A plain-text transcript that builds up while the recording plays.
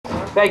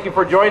Thank you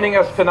for joining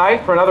us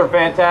tonight for another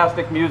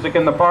fantastic Music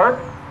in the Park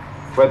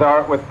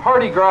with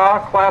Party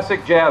Gras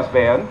Classic Jazz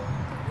Band,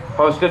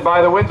 hosted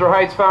by the Windsor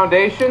Heights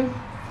Foundation.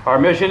 Our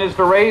mission is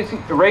to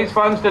raise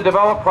funds to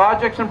develop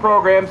projects and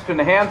programs to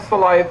enhance the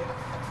life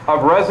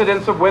of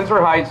residents of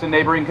Windsor Heights and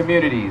neighboring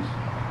communities.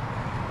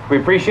 We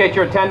appreciate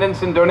your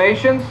attendance and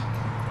donations,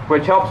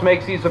 which helps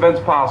make these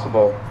events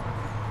possible.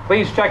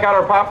 Please check out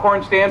our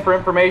popcorn stand for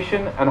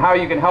information on how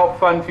you can help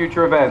fund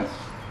future events.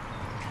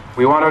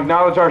 We want to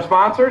acknowledge our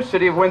sponsors,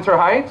 City of Windsor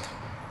Heights,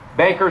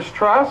 Bankers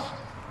Trust,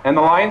 and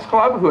the Lions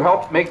Club, who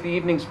helped make the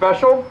evening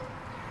special.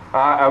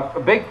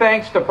 A big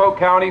thanks to Polk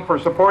County for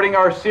supporting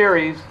our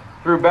series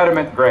through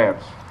betterment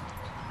grants.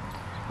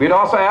 We'd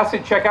also ask you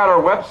to check out our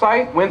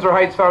website,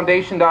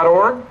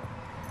 windsorheightsfoundation.org.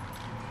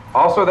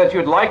 Also that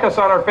you'd like us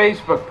on our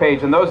Facebook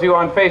page, and those of you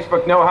on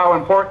Facebook know how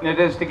important it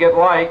is to get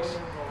likes.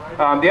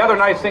 The other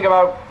nice thing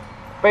about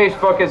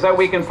Facebook is that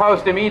we can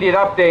post immediate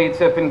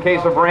updates if in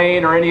case of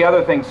rain or any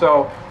other thing.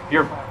 So if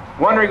you're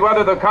wondering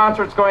whether the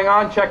concert's going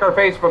on, check our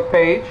Facebook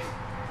page.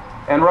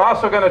 And we're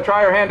also going to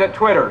try our hand at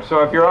Twitter.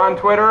 So if you're on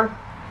Twitter,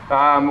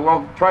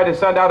 we'll try to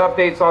send out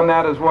updates on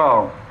that as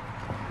well.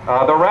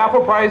 The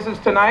raffle prizes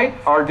tonight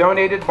are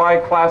donated by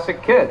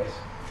Classic Kids.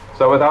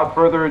 So without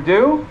further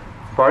ado,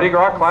 Party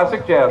Gras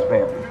Classic Jazz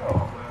Band.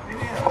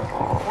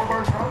 4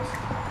 bar drums.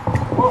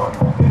 1,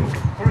 2,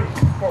 3,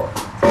 4.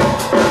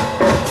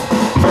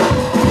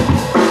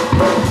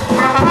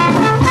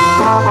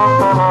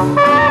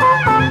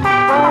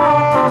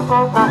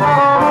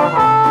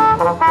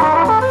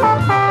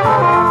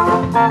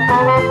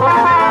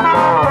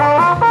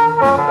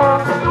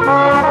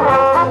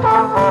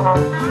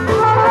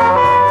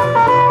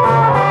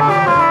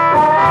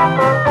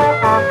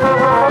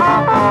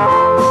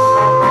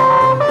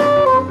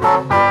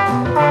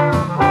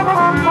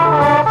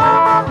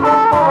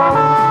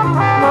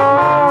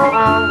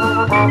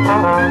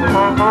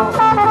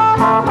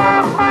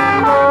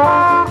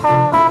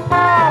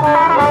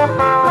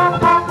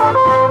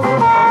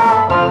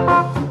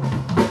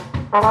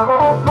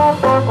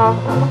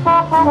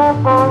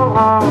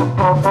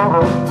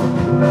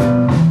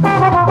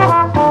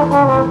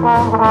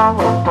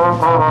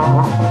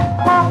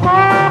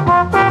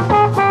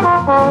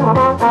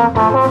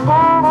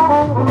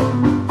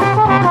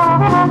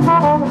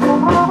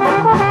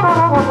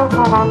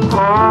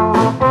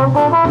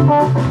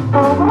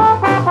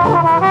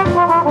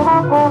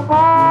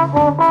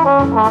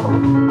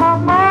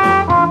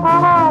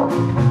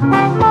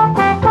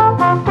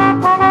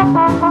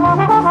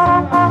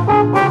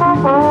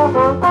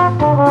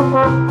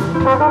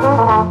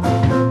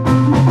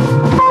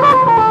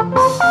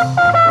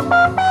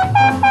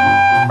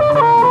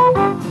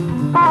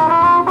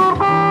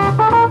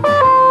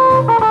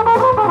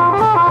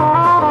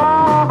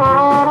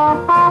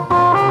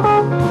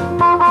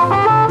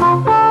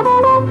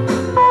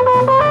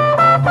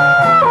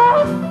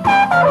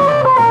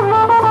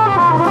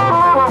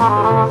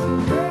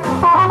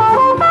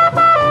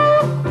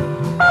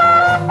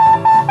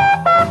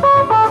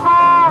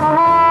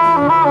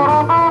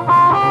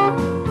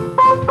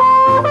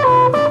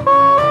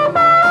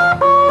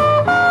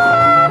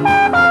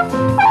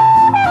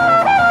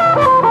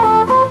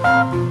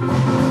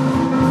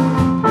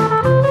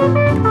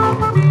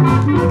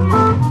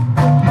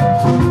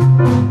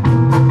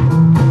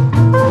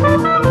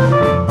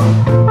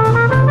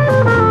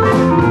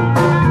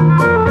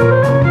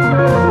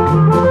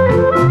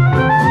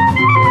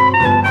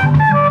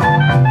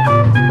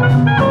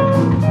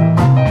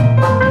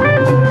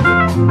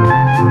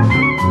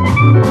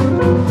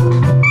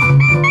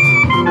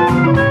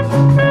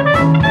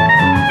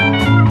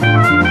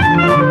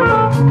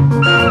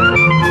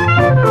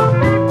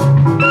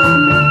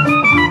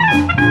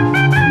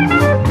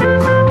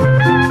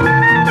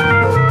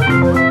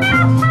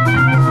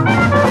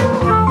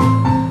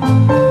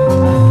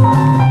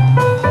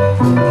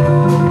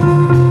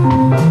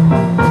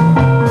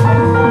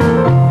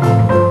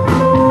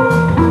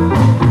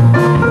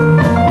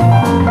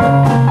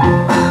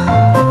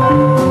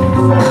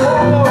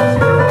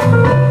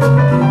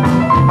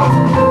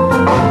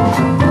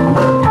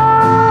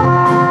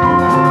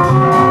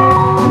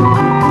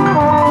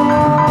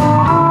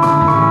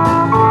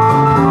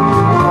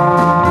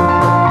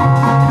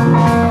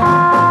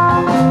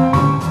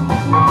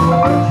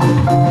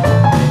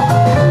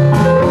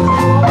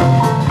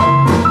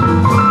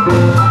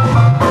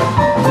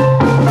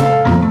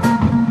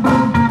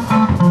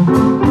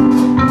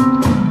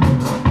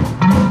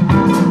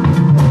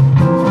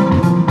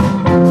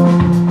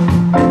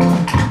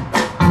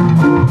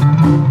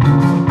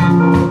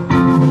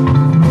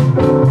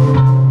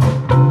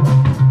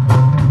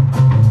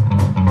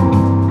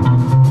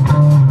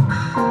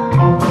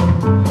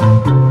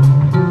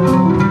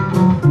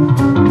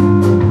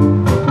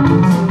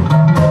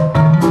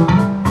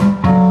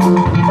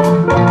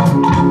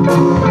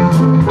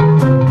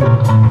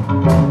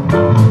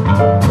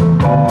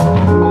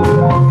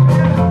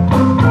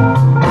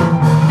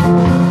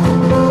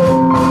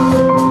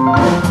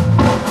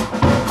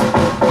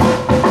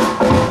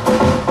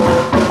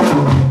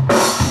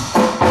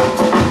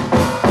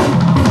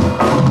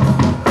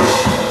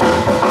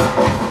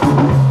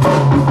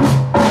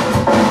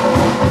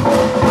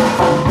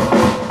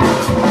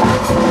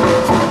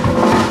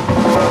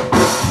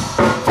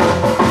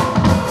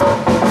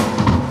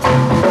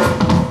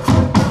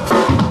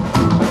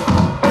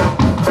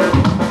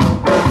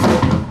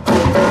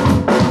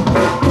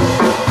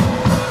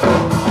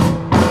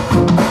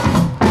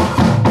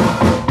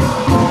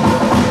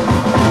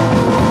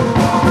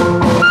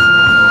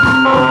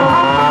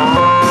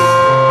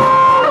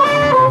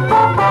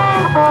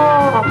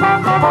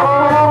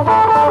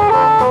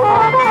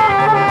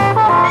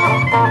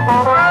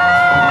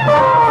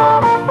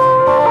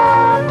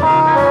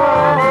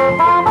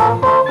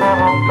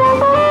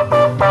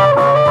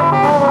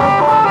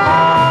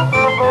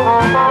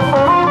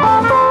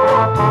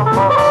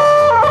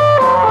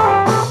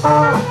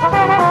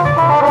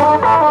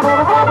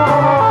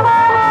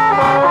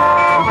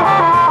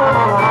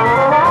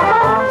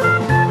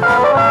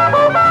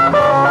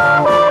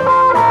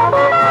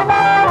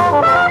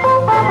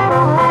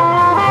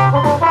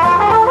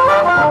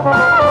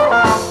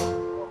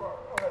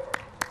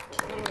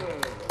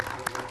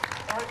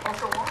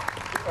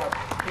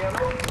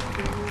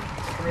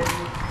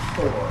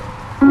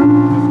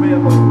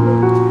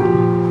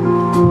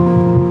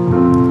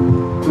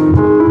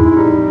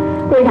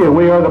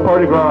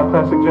 Mardi Gras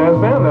Classic Jazz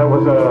Band. That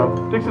was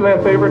a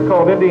Dixieland favorite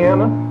called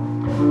Indiana.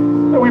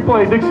 And we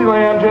play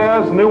Dixieland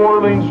jazz, New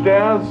Orleans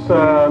jazz,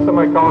 some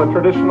might call it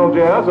traditional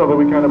jazz, although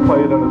we kind of play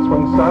it in a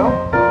swing style.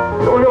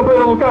 So we're going to play a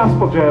little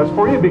gospel jazz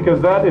for you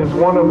because that is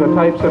one of the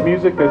types of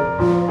music that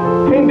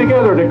came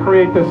together to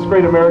create this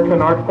great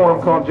American art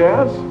form called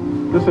jazz.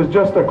 This is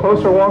Just a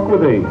Closer Walk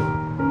with Thee.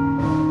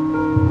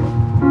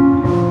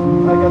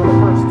 I got the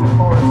first two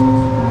choruses.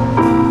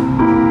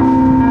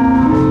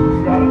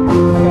 You got it?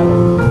 I got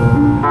it.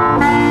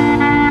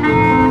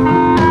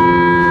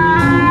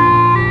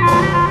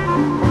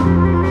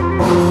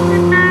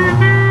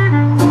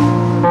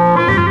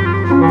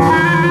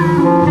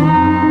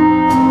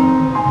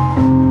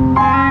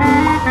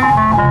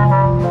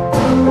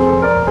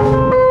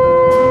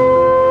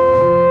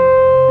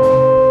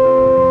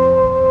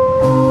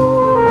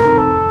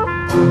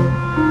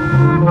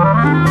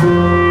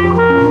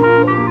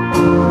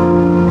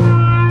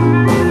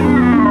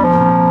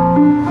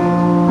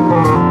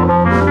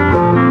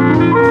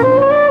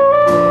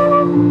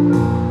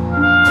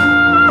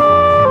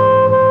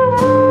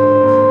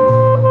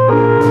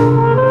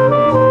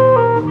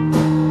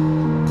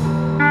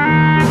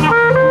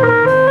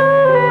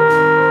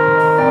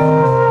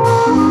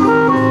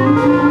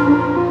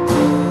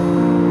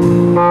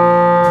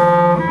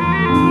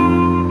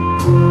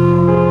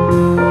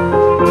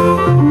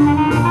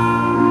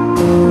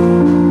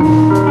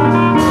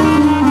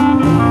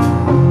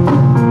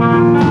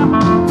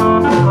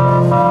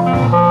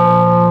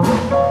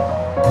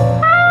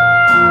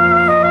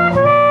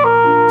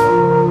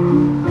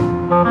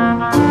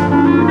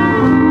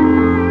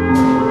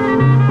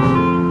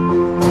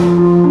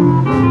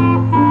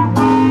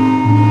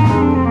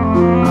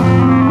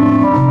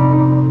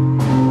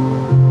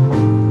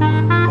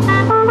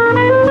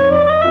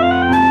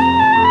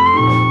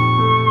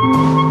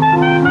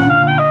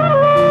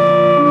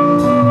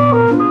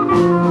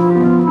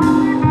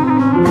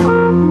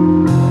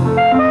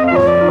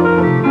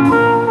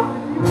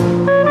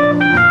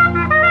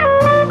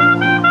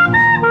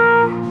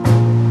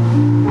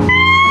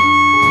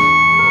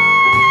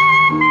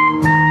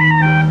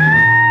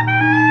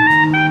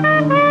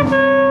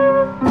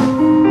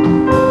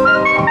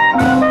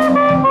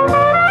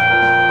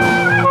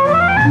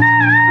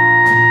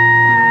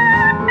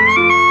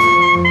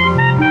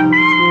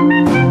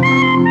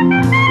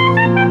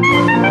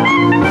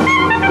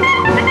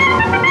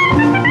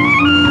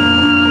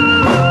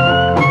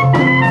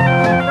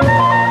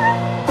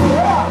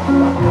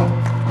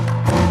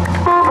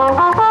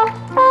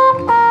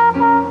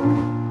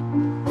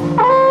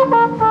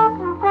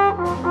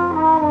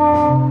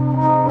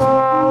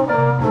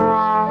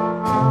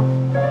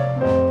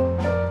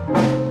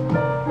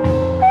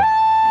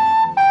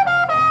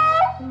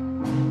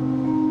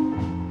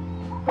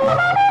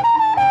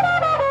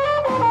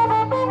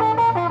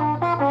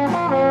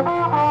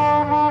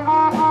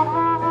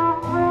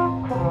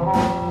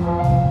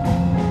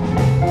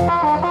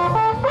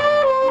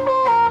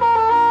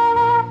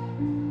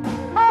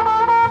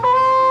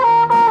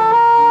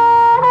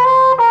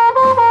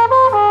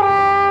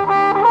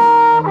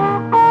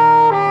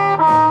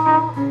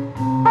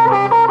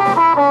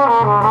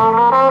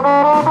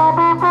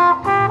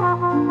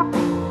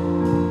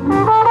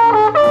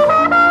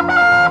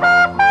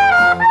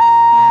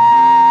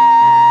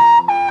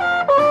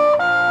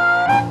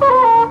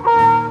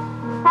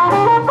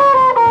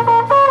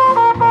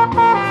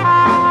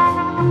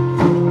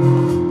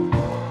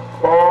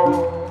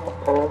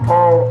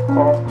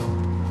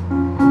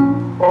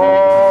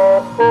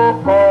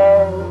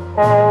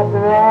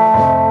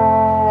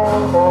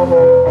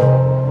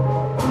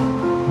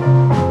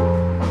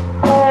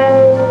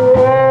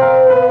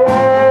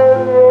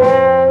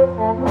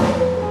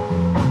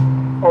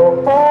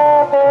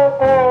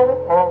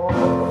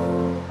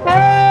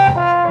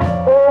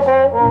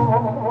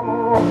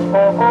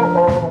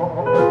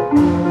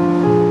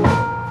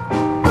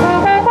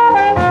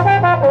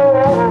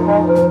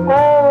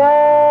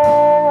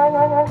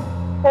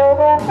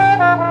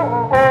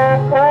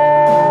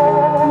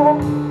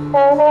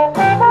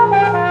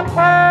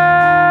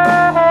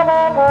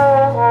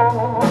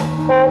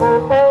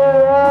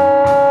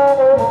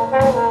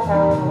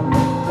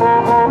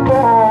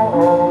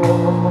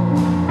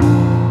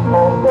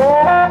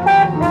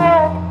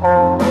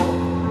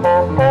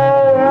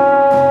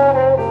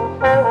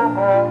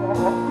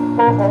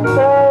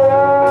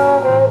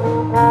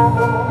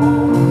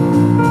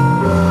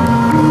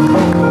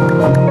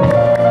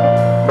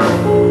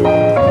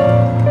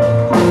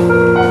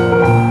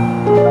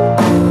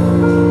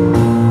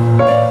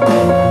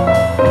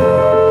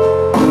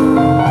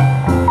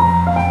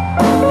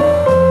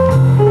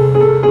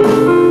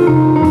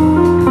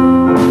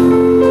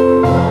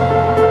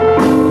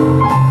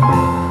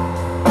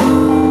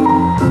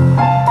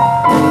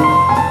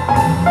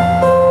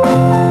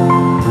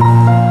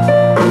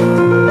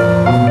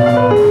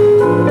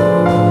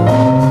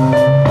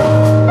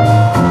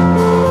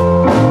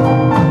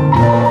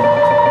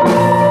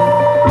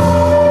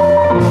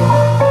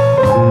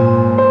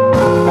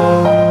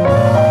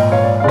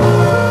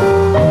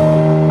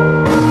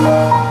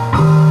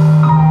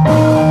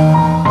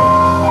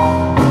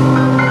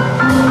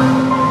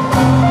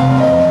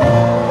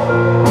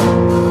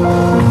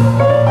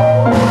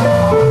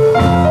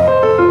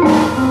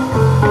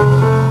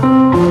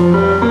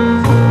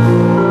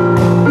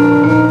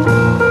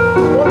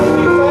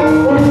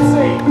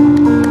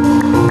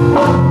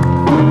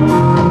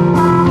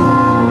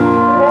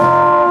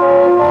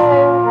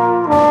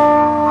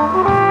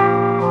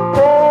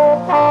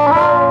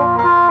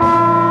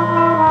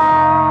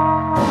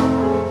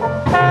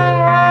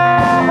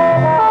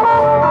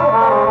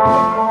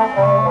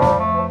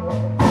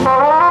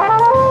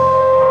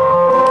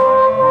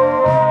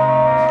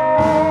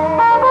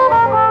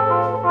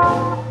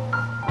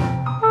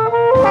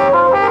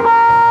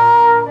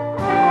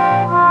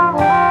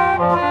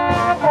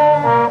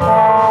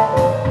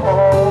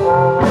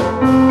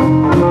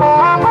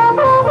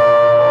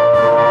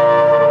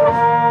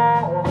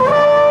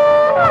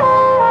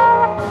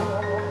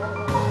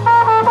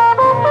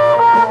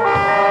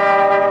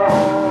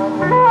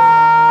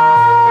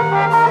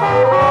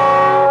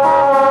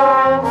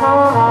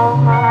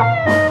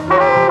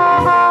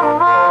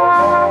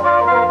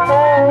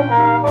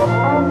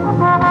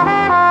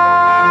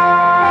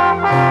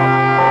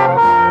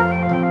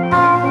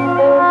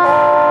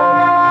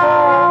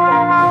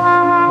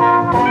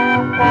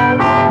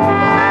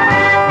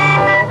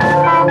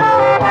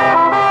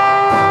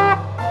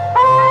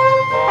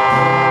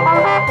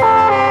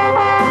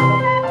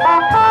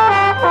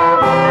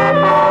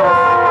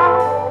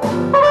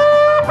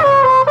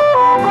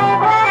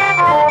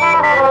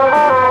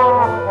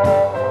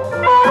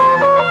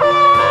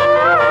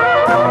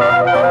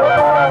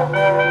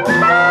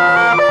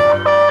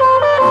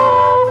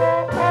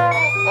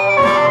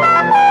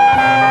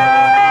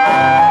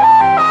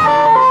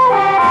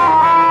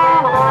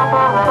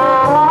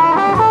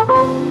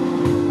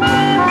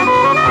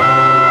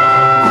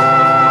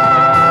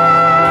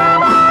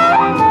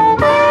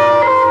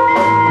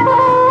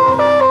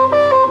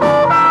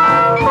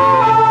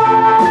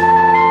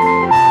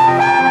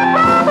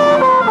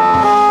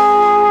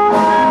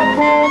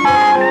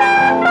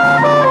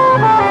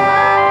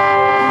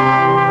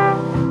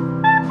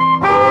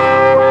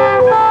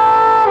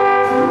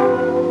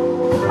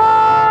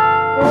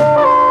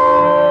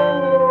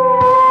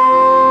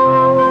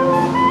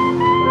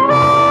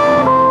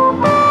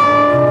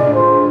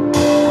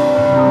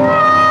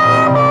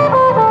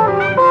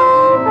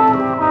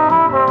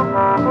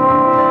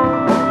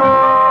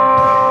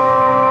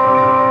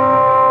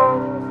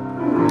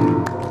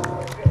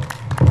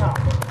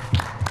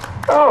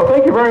 Oh,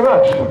 thank you very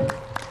much.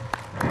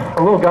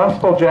 A little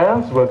gospel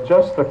jazz with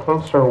Just a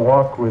Closer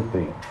Walk with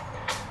Thee.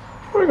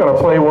 We're going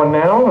to play one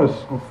now. I was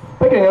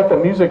picking up the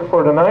music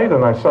for tonight,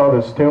 and I saw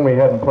this tune we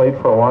hadn't played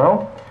for a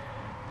while.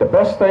 The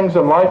best things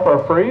in life are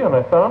free, and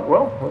I thought,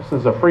 well, this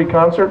is a free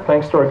concert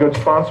thanks to our good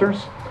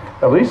sponsors,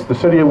 at least the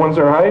City of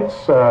Windsor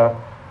Heights,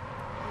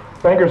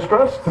 Bankers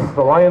Trust,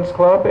 the Lions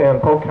Club,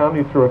 and Polk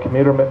County through a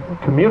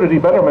community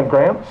betterment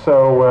grant.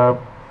 So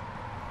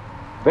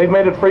they've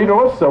made it free to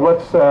us, so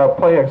let's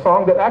play a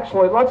song that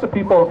actually lots of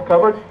people have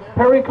covered.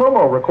 Perry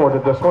Como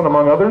recorded this one,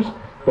 among others.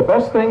 The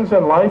best things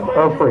in life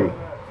are free.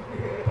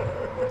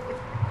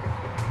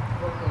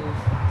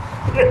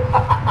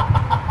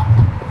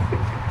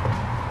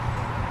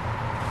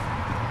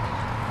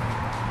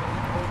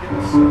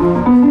 Something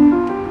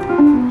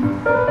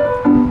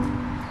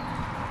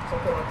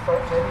like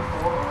that, maybe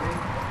 4 or 8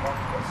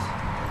 like this.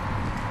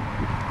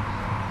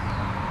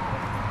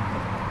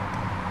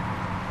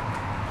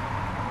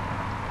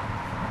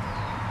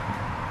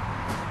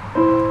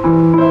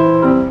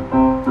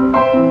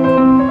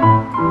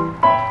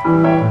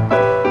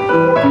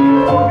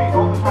 Corby,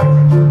 hold the tight,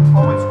 Richard.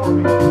 Always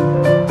Corby.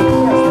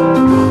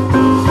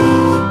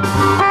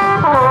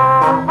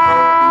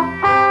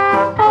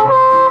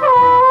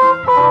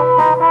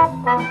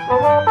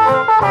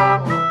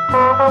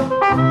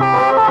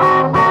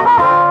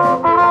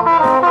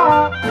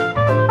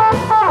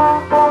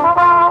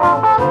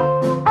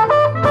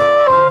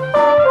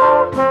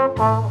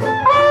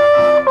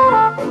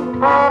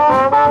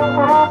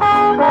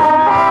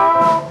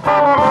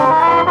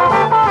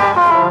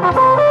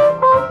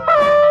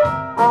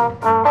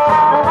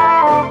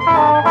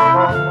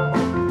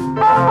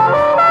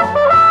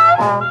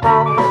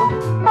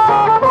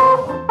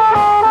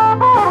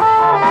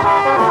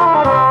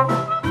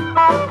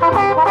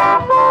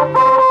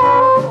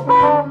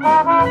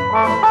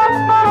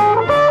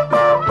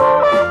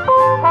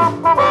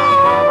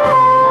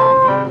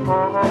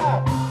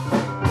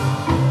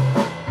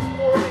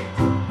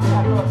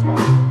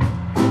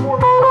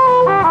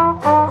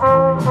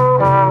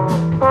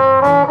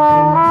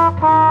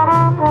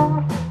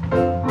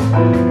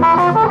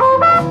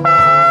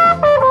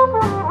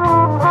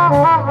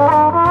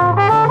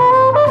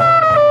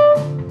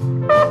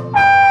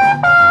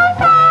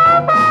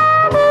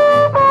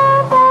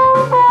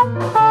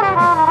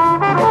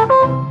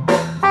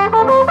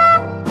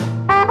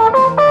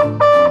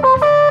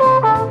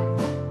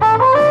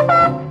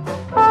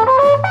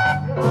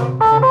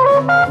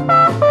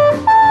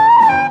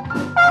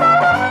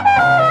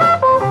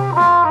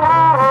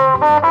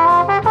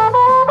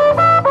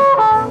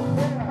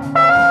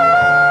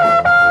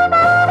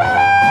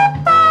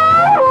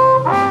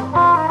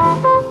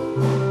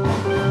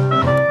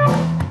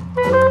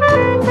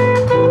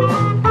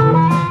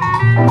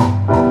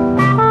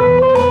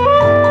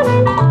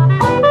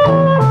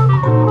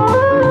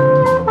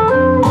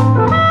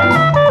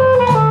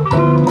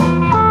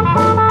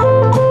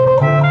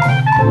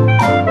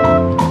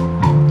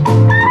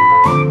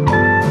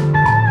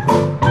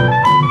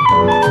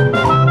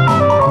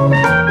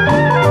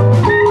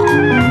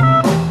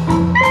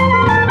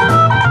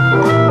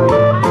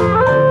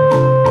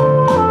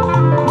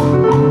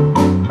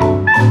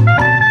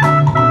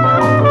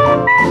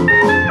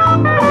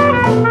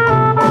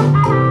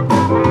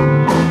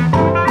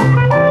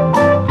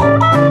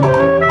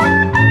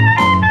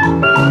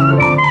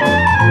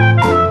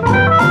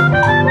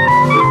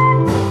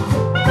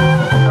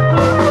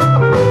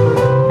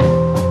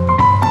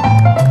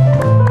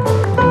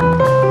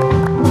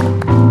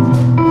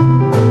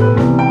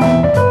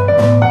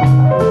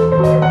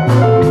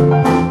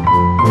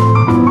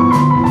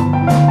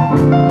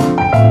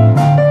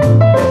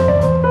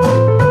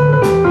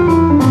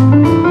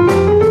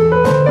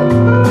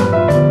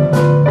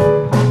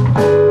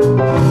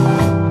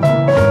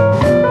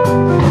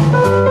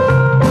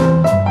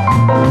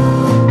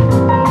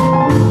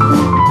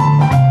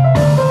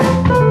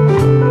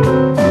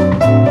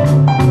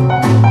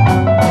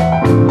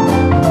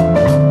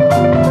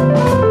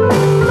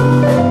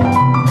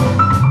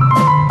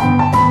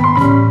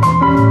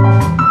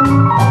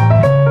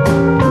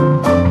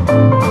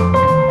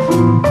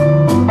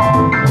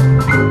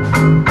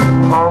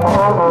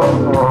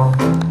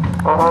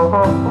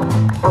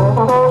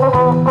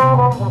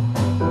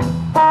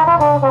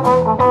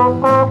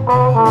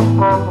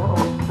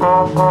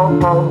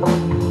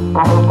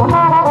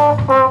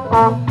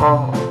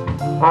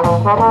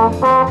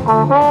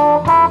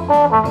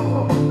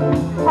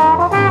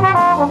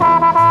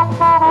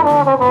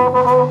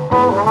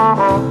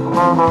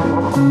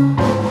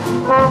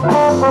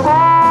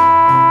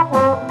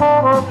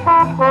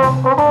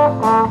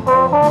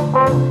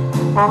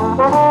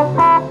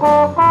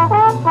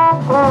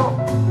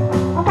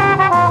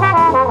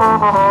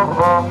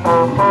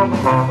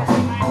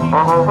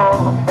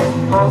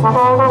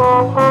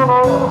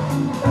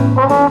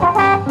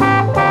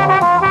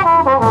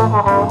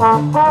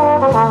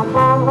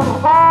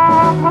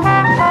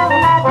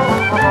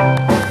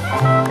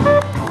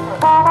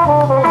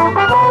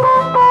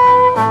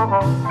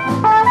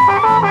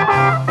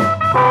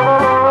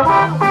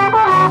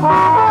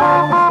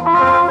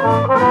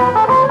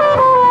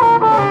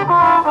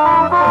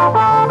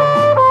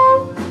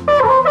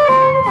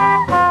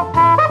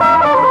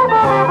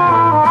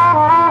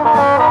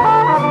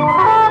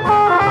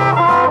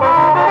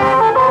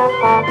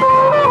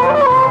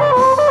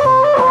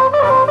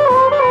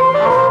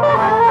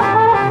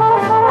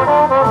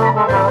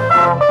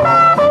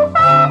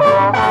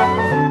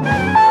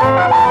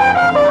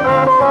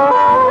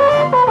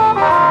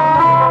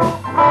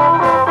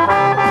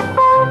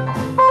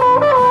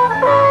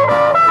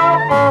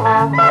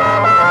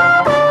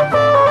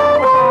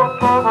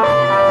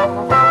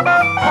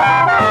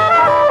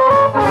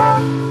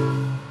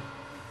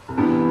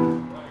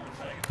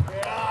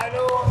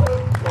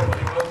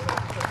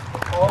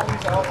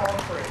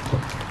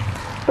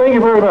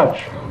 very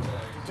much.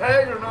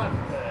 Tag or not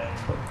tag?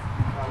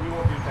 We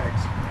won't do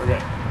tags.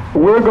 Okay.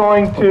 We're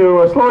going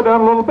to slow it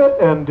down a little bit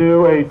and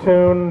do a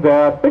tune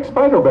that Big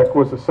Spiderbeck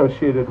was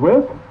associated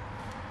with.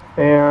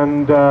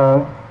 And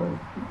a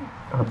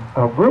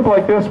group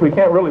like this, we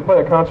can't really play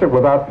a concert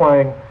without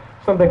playing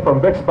something from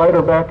Big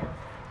Spiderbeck,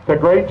 the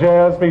great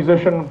jazz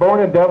musician, born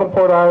in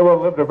Davenport, Iowa,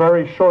 lived a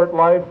very short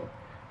life,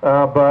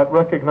 but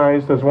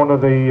recognized as one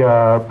of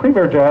the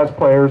premier jazz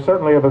players,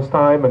 certainly of his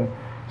time, and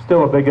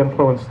still a big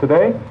influence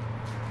today.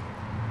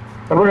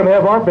 And we're going to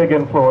have our big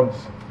influence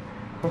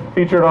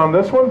featured on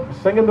this one,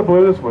 Singing the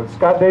Blues with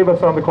Scott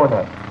Davis on the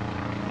cornet.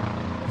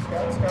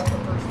 Scott's got the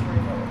first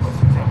 3 notes.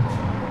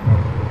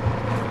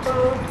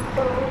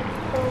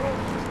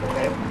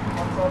 Okay.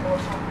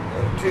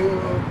 1, 2,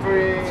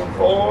 3,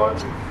 4.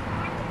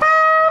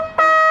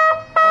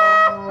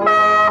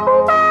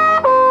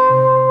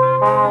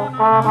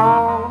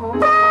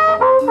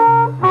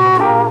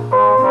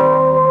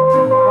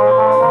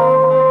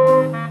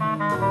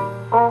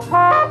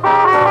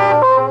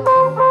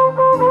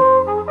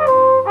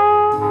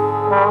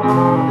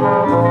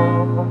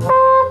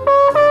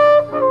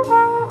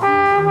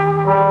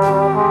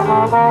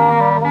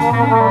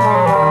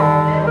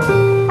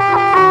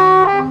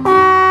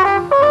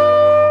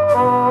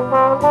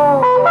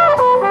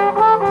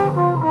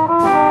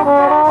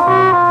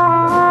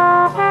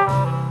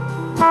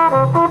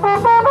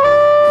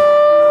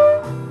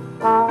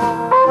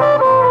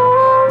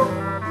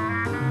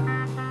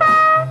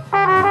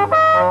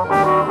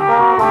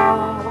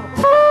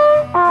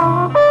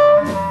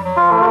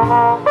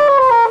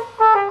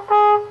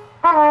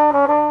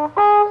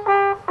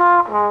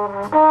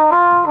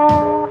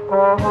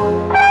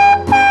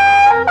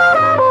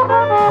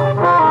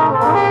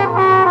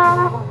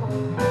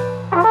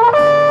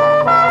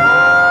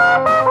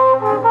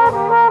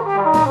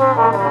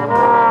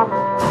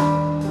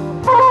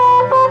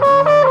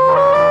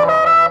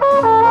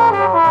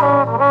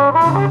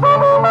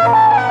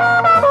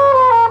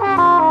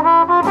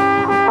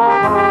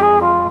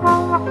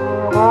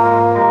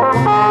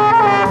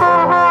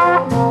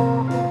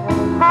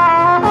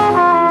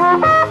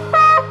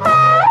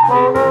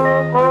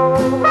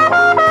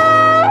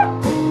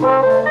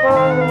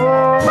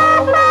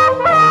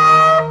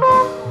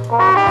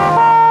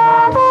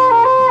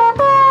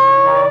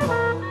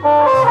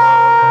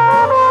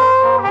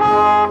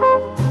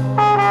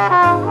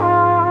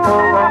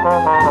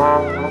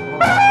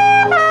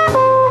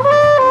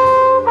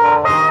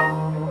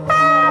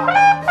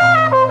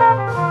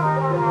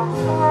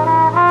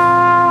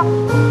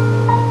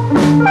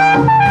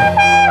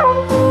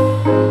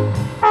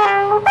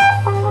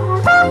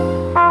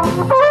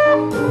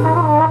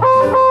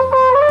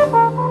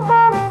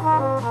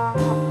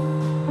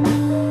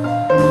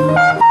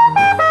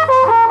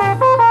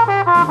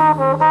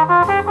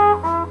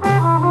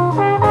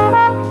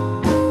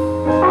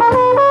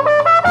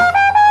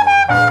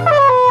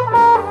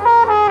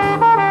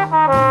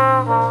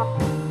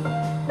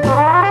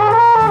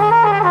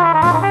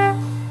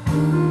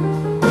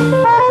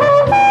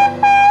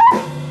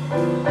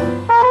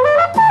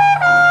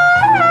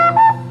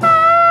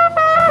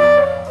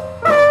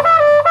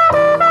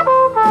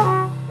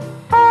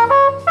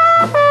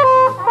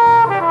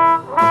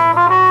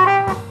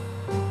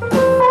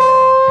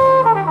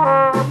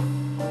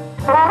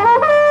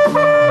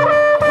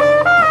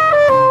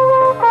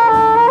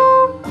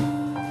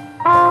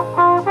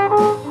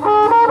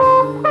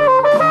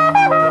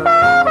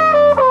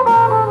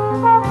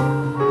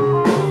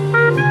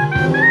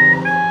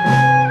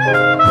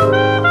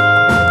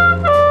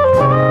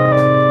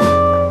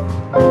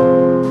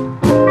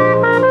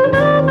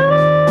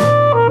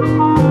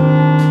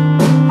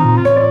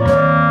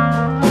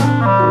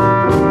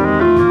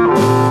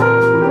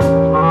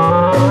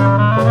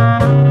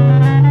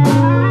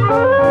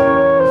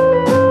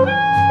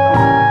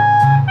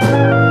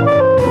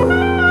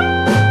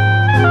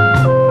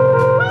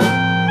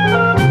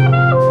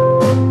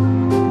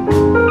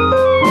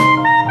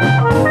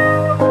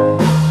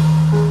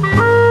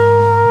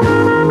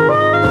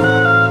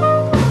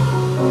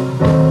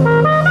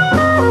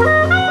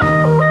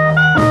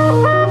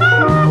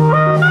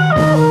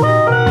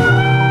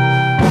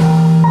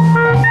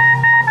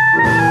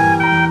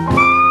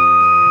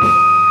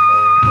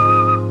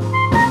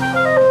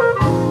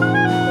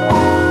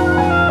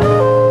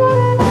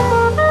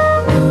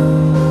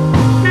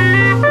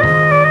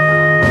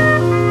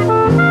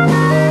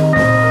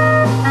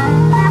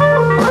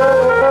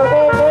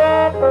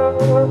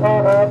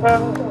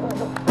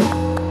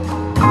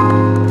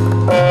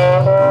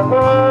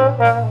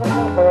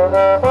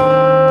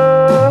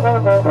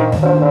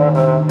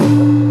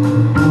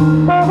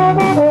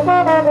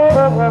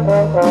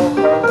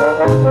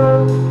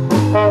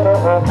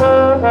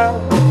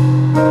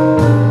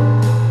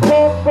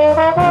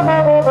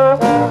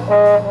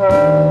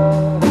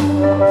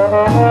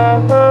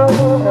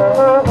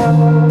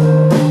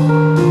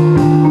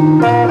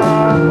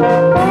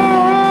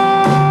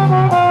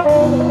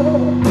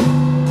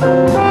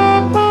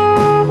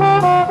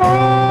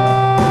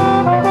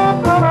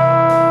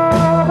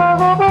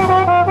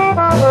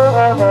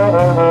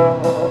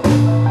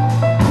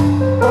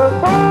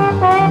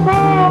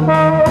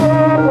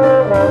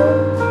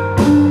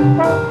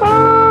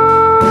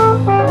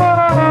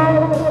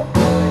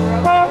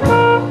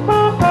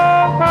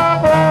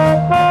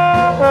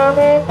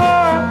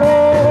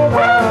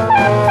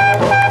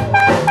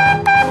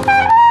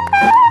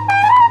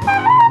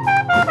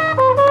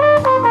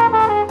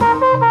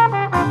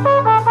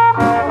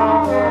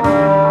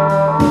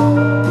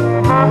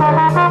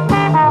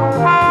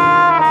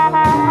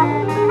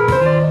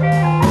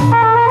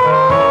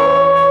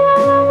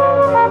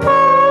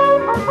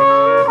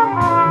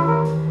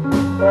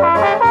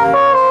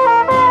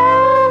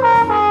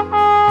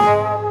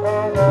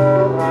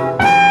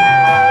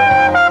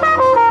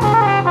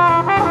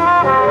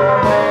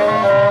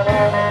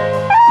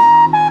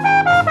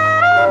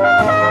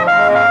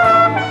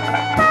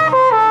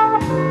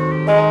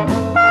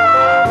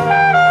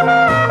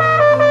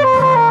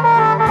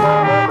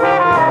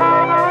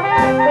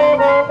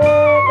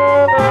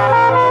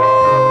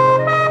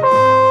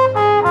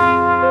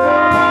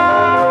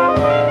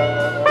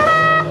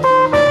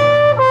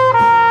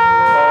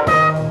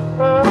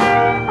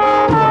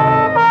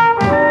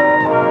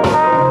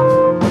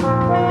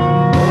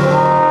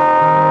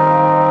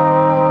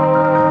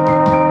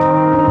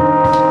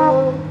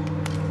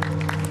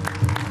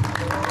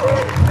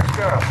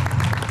 job.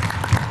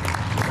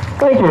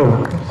 Thank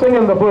you.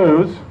 Singing the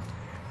Blues.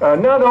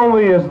 Not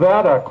only is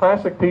that a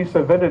classic piece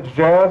of vintage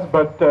jazz,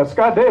 but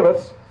Scott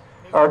Davis,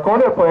 our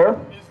cornet player,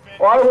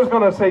 well, I was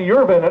going to say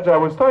your vintage. I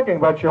was talking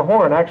about your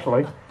horn,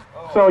 actually.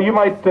 So you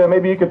might,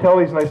 maybe you could tell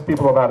these nice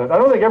people about it. I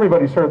don't think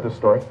everybody's heard this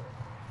story.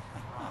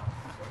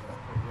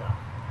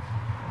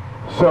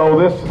 So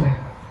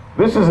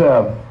this is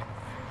a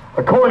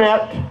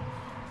cornet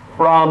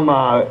from,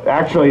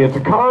 actually it's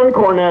a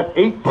Cornet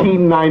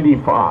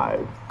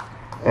 1895.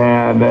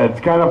 And it's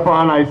kind of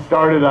fun. I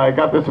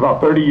got this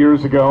about 30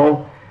 years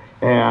ago.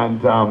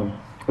 And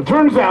it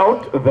turns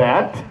out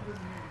that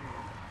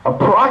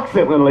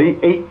approximately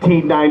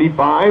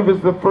 1895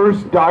 is the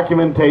first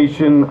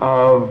documentation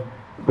of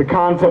the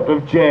concept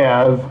of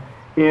jazz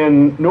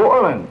in New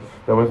Orleans.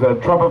 There was a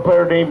trumpet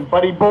player named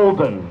Buddy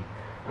Bolden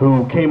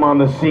who came on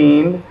the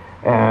scene,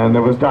 and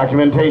there was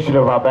documentation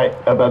about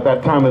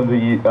that time of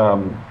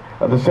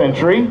the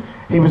century.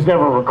 He was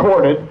never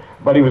recorded,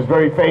 but he was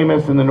very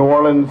famous in the New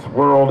Orleans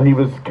world. He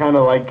was kind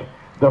of like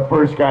the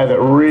first guy that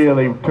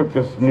really took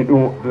this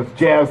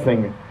jazz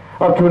thing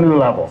up to a new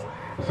level.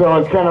 So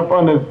it's kind of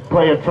fun to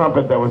play a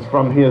trumpet that was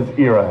from his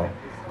era.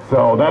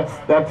 So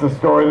that's a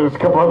story. There's a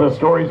couple other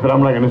stories, but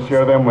I'm not going to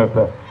share them with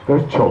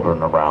there's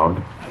children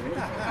around.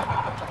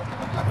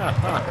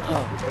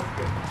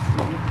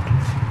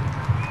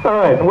 All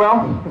right,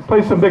 well, let's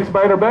play some Bix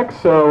Beiderbecke.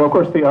 So, of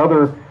course, the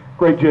other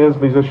great jazz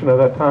musician of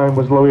that time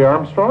was Louis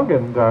Armstrong,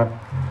 and a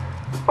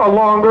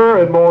longer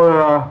and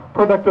more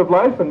productive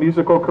life and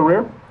musical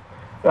career.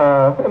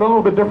 And a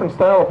little bit different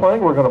style of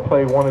playing. We're going to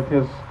play one of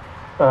his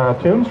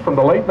tunes from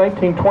the late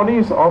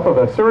 1920s off of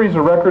a series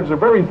of records that are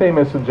very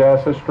famous in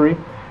jazz history.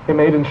 He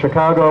made in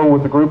Chicago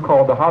with a group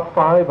called the Hot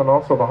Five and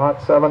also the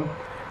Hot Seven.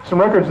 Some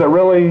records that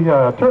really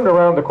turned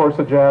around the course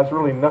of jazz.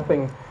 Really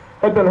nothing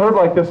had been heard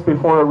like this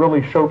before. It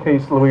really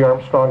showcased Louis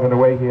Armstrong in a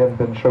way he hadn't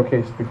been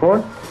showcased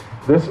before.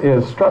 This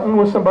is Struttin'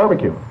 with Some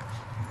Barbecue.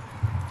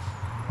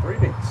 3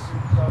 beats.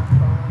 No,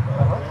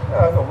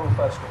 a little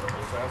faster.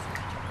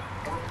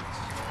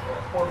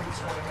 4 beats,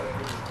 1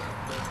 minute.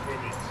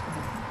 8 beats.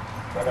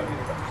 I got to do the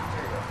numbers.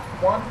 Here you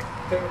go. 1,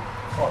 2,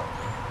 1.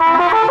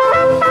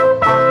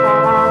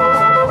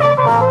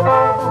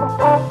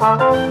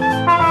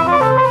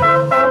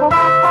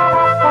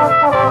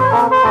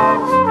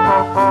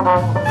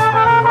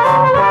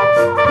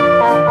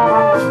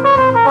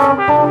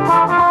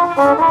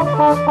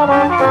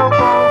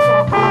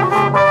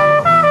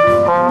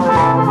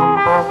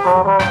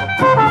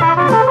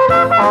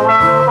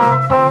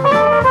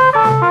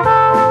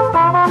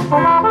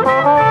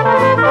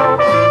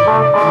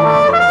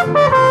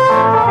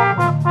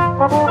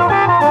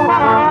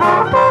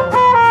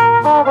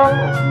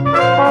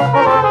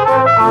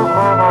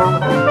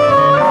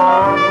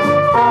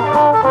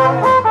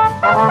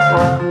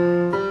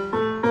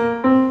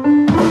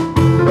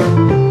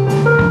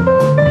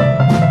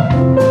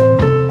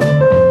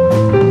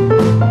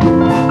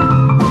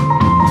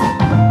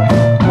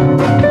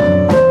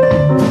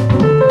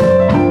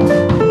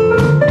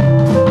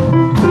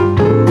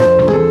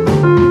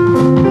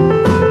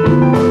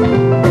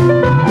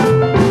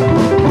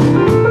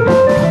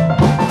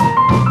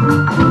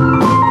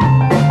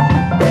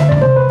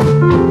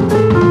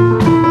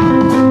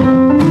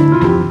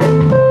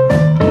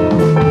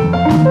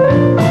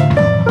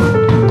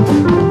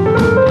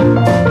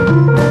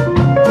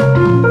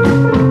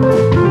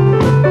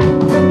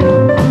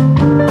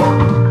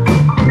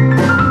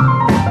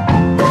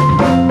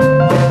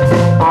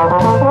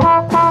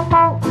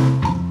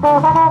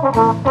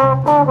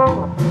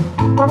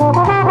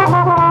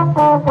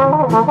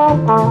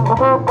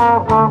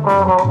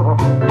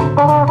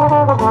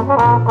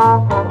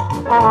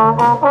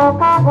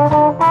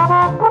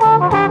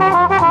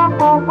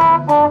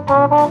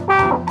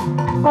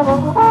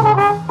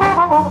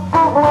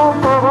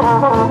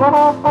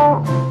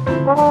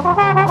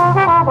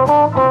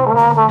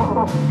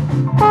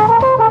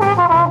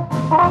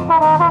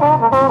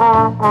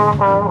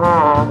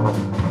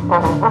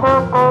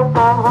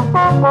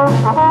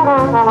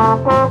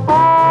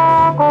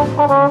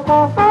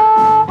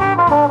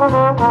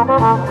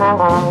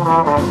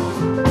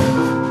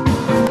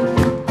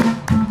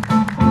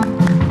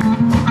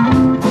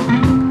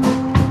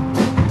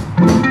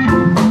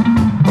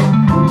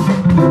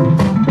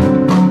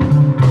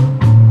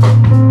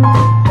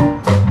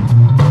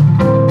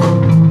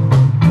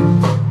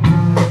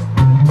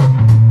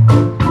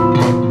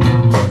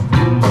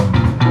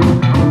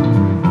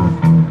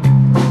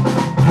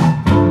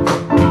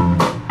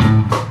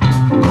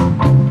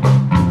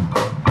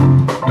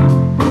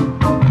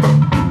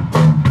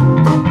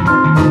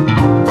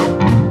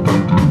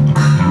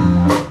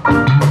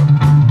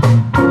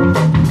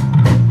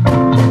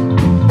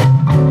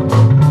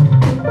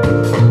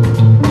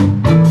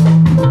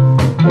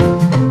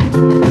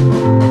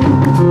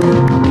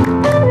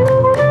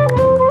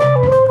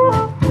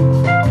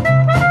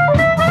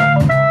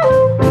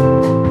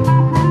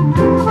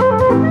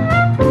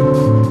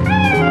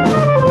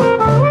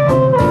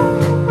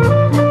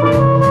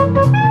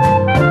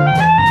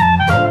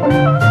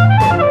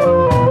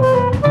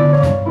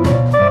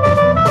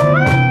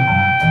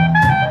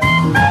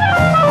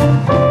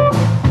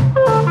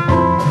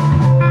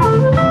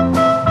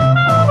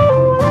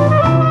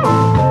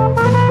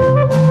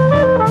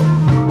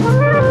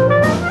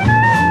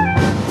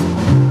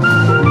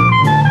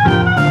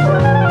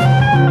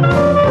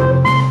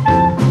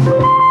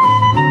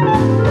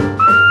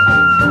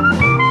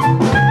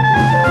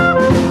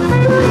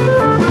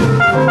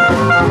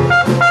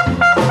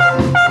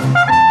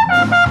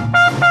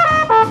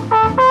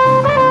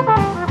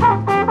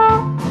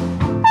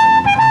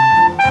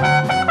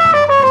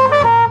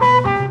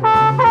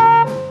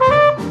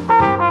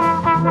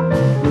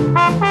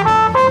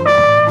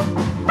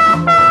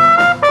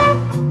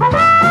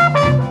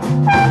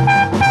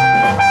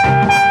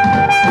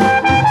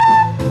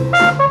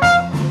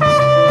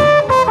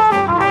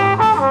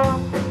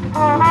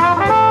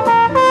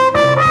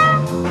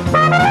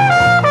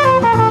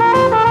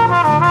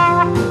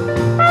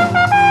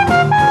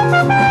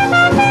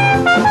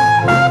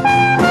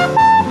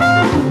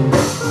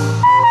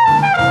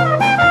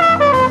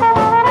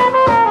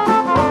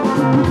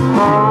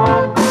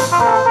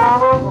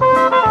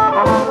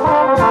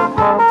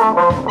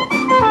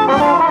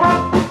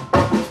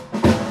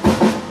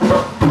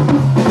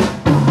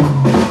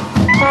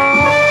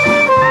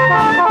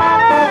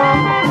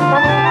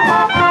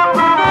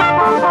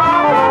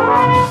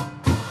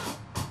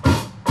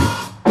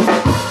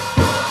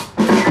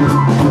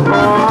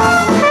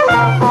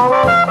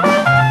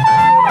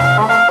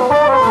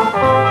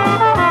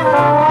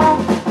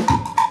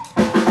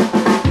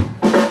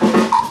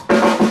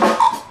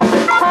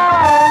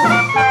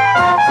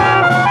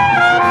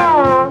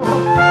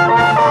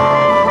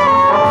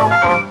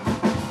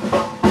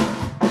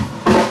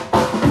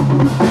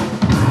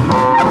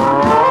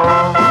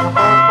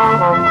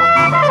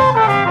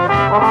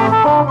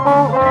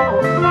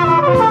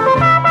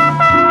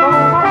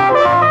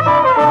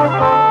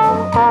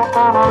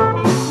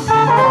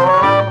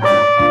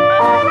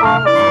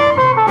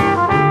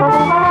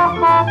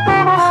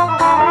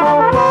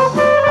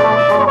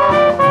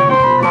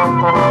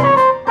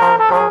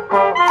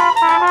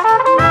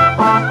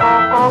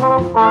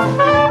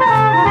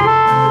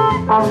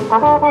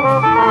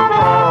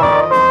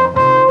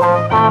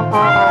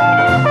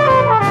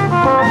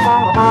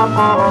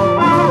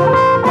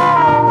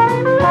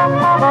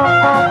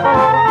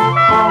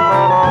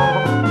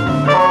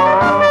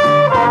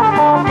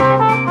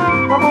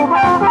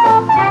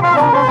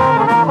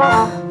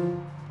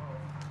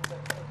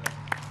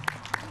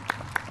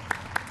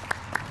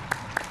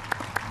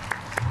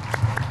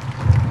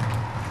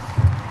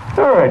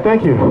 All right,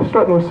 thank you.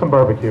 Starting with some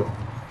barbecue.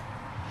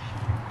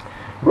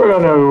 We're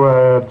going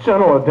to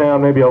gentle it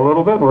down maybe a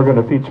little bit. We're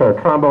going to teach our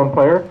trombone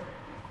player,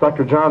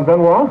 Dr. John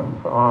Benoit,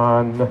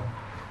 on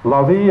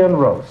La Vie en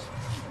Rose.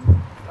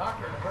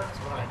 Doctor, it hurts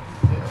when I do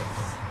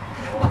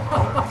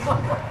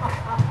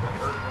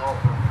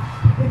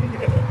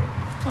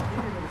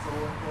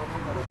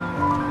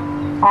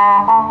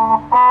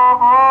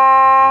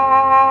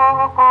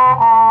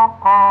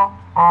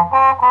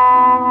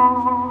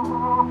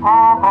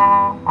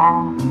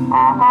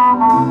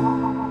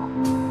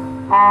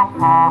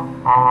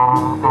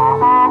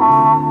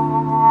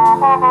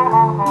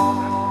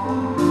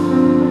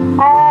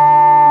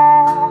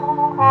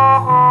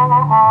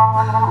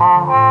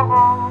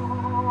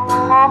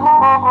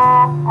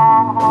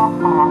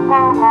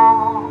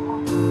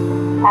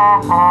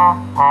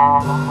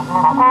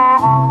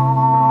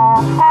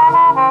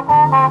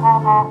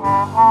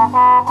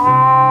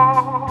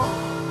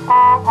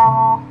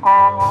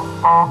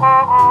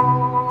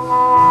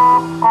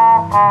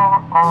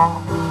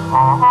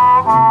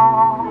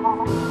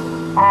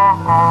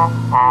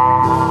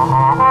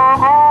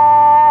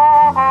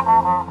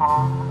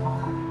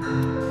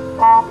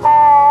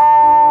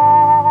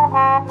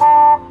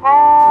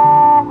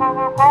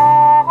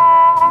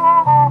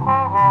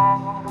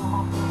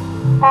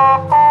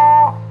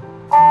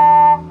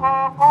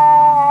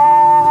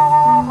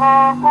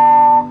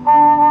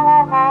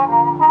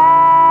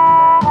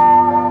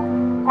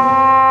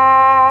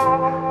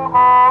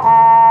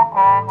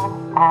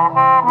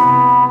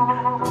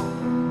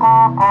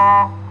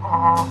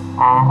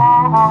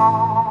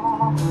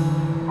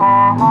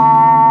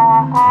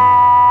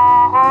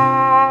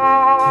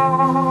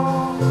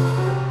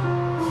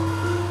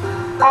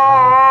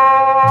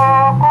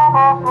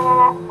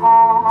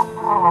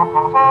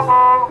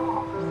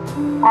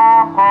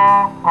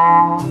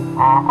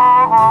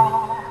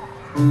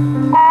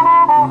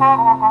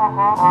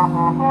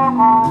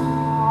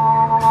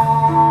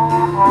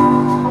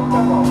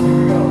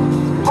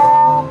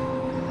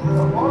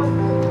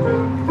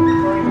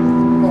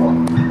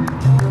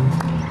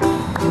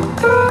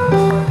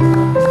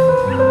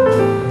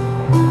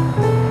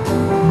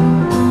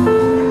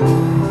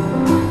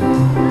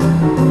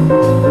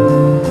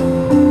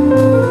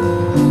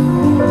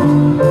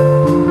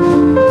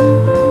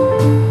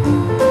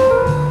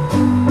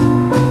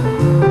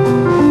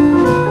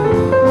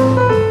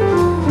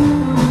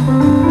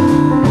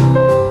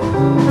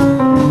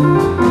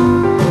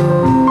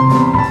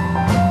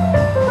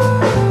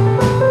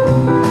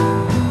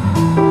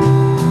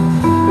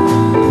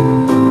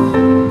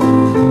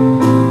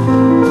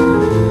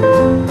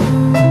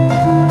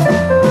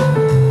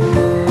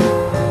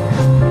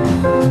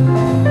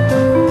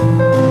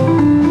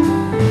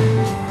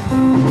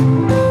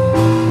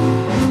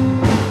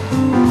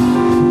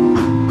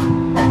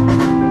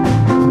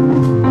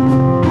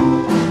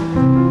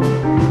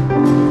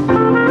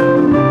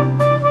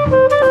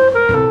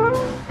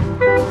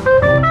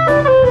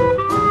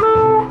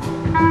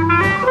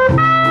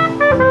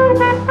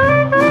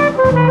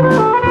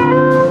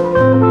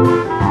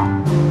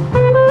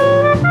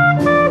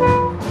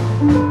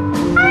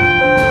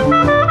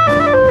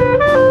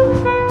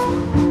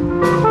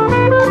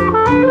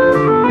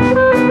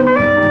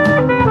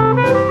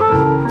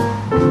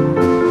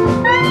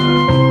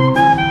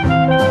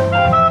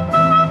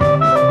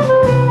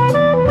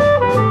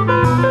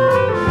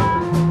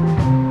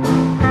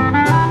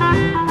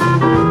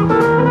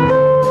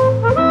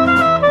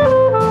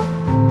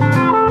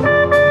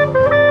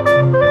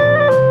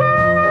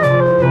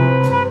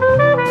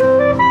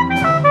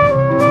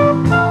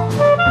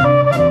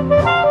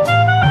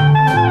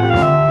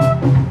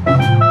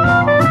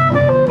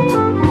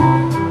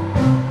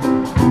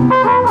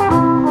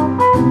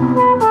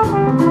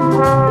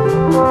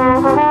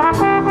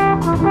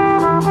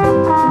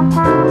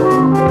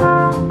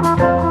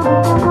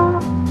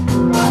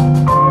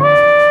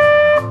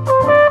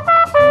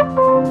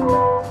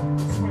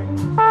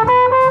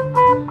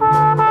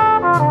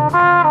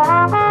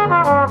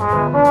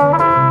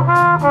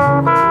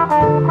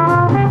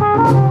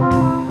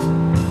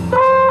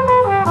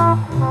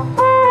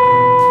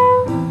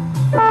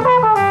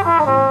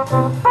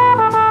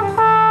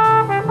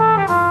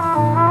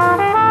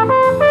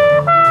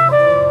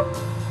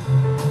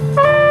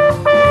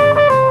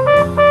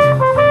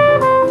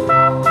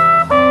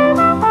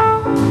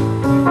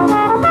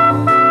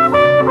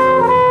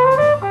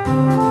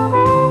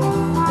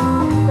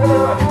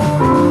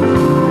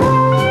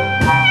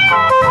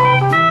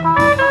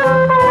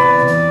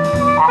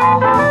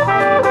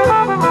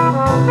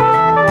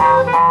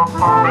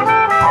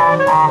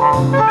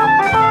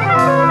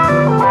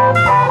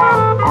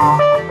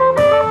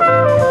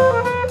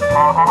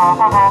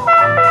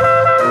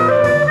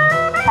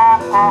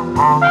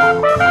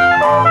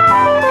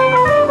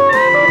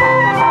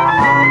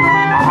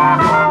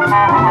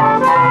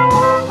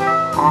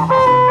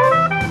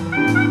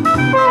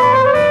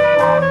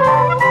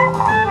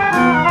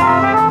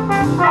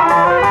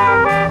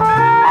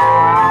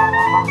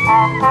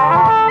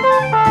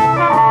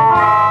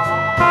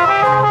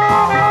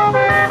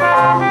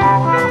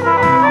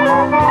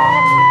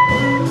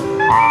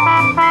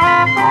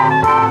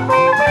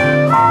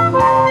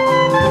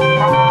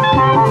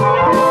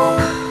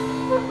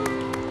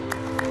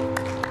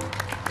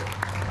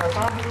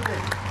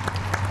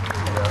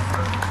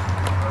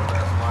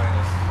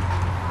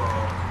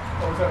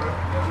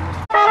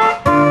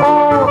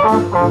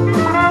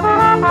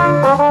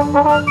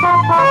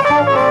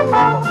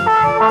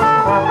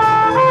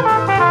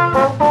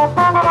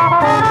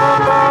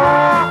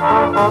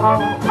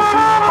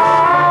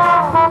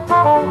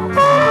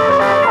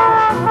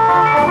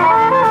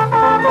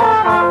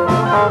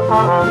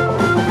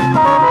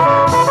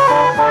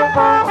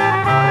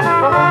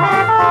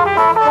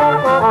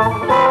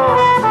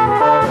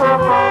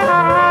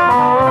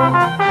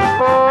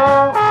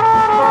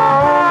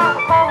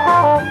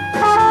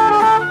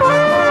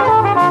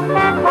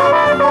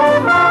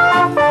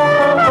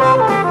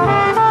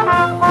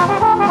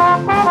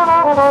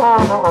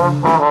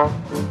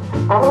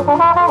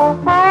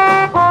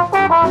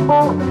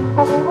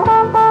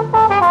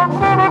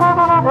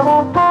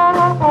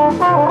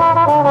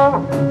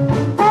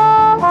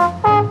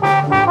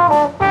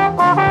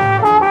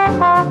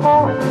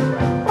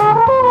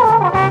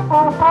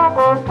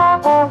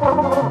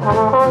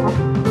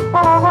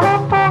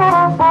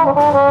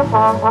Thank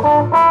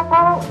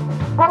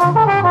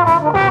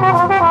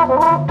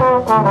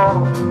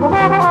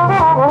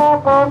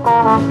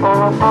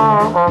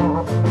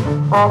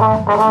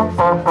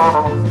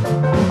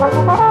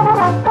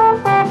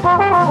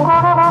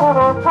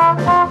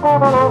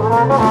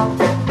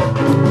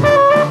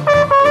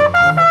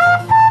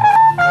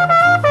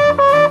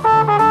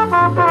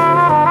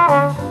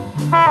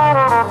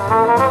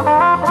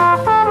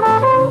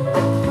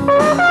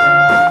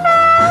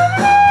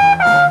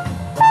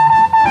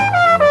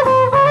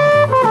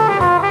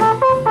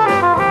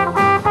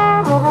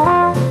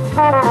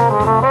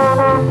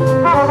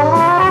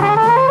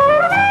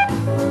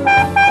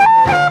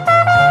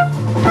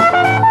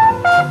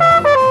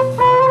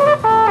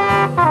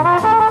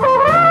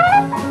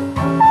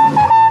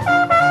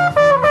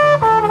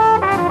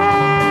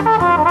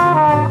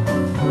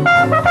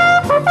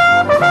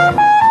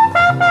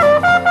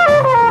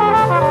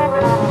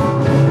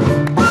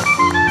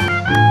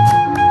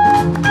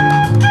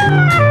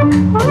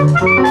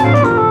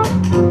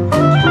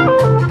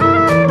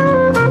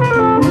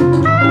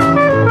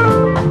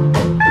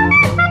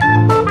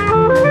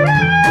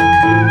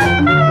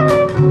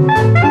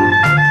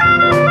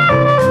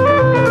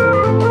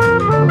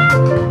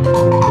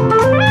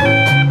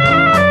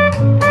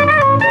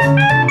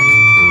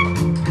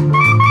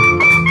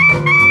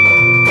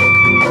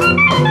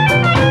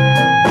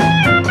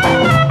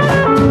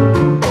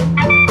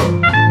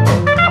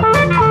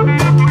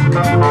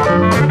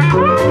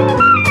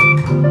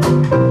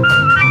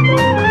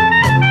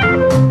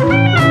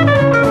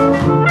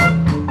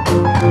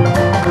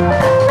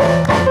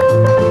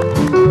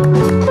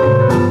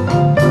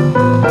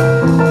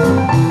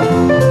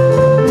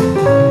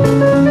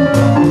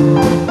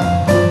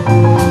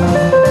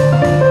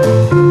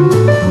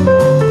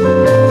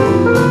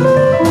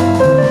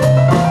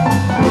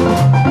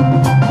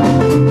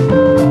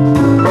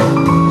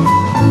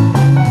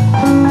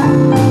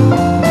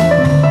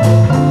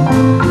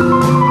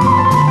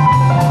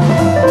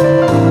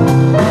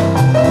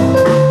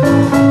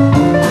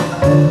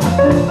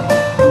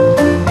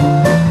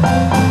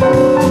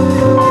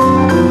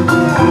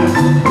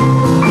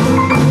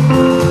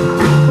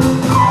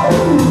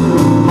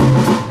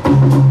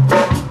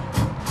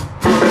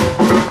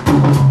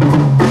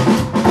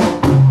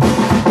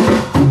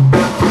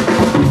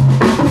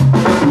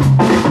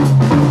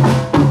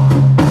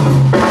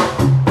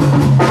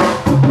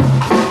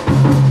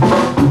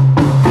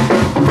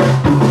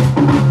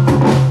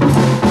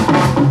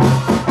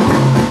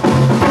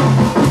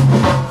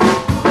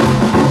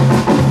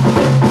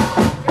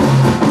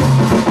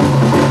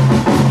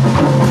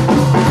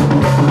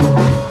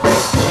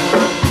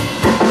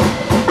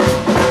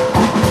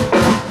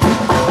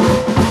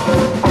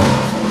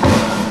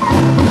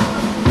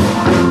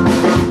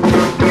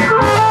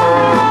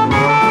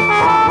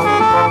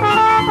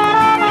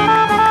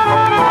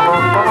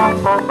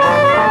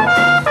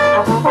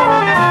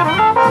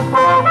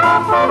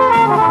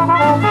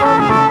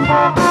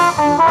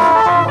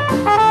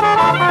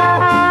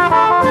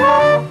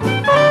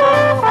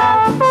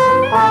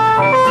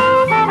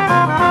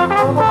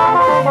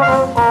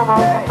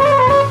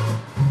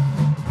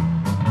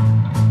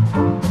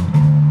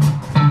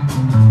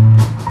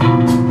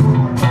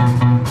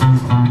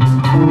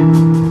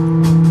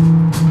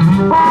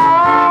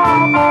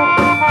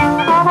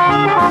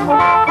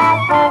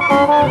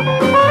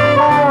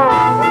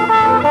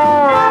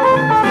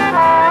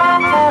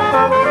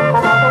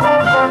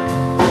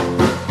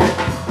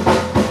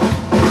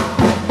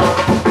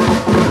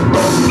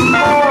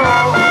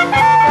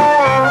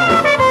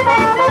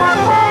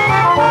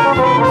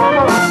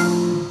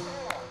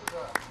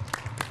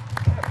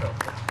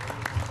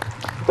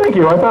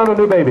you. I found a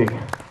new baby.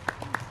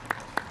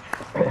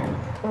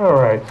 All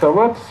right, so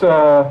let's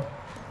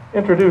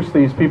introduce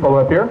these people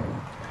up here.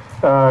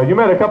 You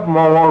met a couple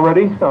more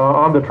already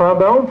on the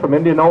trombone from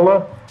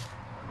Indianola.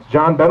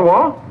 John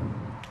Benoit.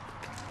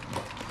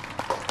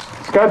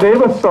 Scott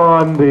Davis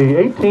on the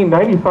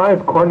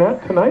 1895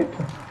 cornet tonight.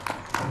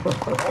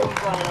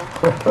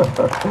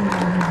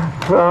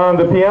 On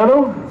the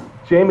piano,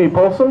 Jamie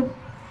Paulsen.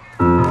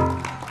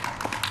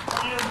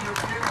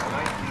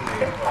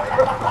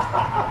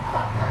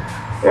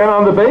 And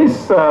on the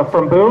bass,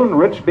 from Boone,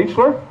 Rich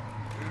Beechler.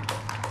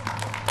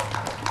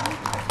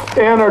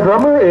 And our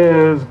drummer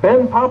is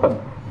Ben Poppen.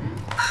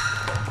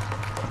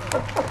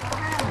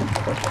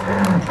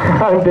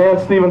 I'm Dan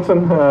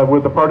Stevenson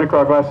with the Party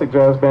Craw Classic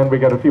Jazz Band. We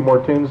got a few more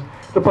tunes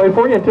to play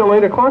for you until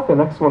 8 o'clock. The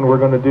next one we're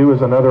going to do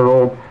is another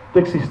old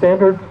Dixie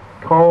standard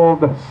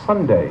called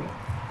Sunday.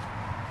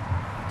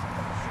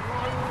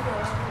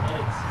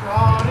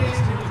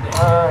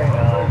 I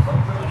know.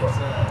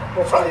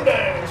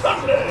 Sunday,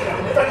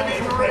 Sunday, Sunday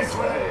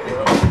Raceway.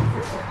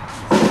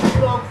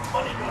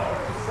 Funny guy.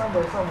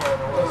 Somewhere in the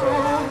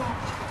world.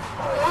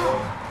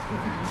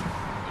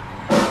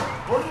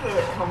 Where did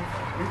it come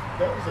from?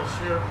 That was a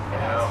sheer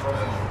ass,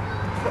 wasn't it?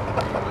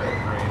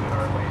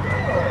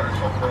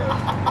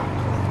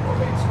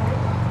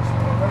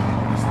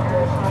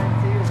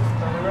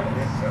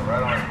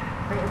 Right on.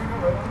 Here we go,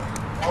 right on.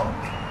 1,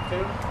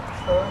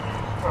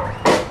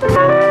 2,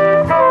 3.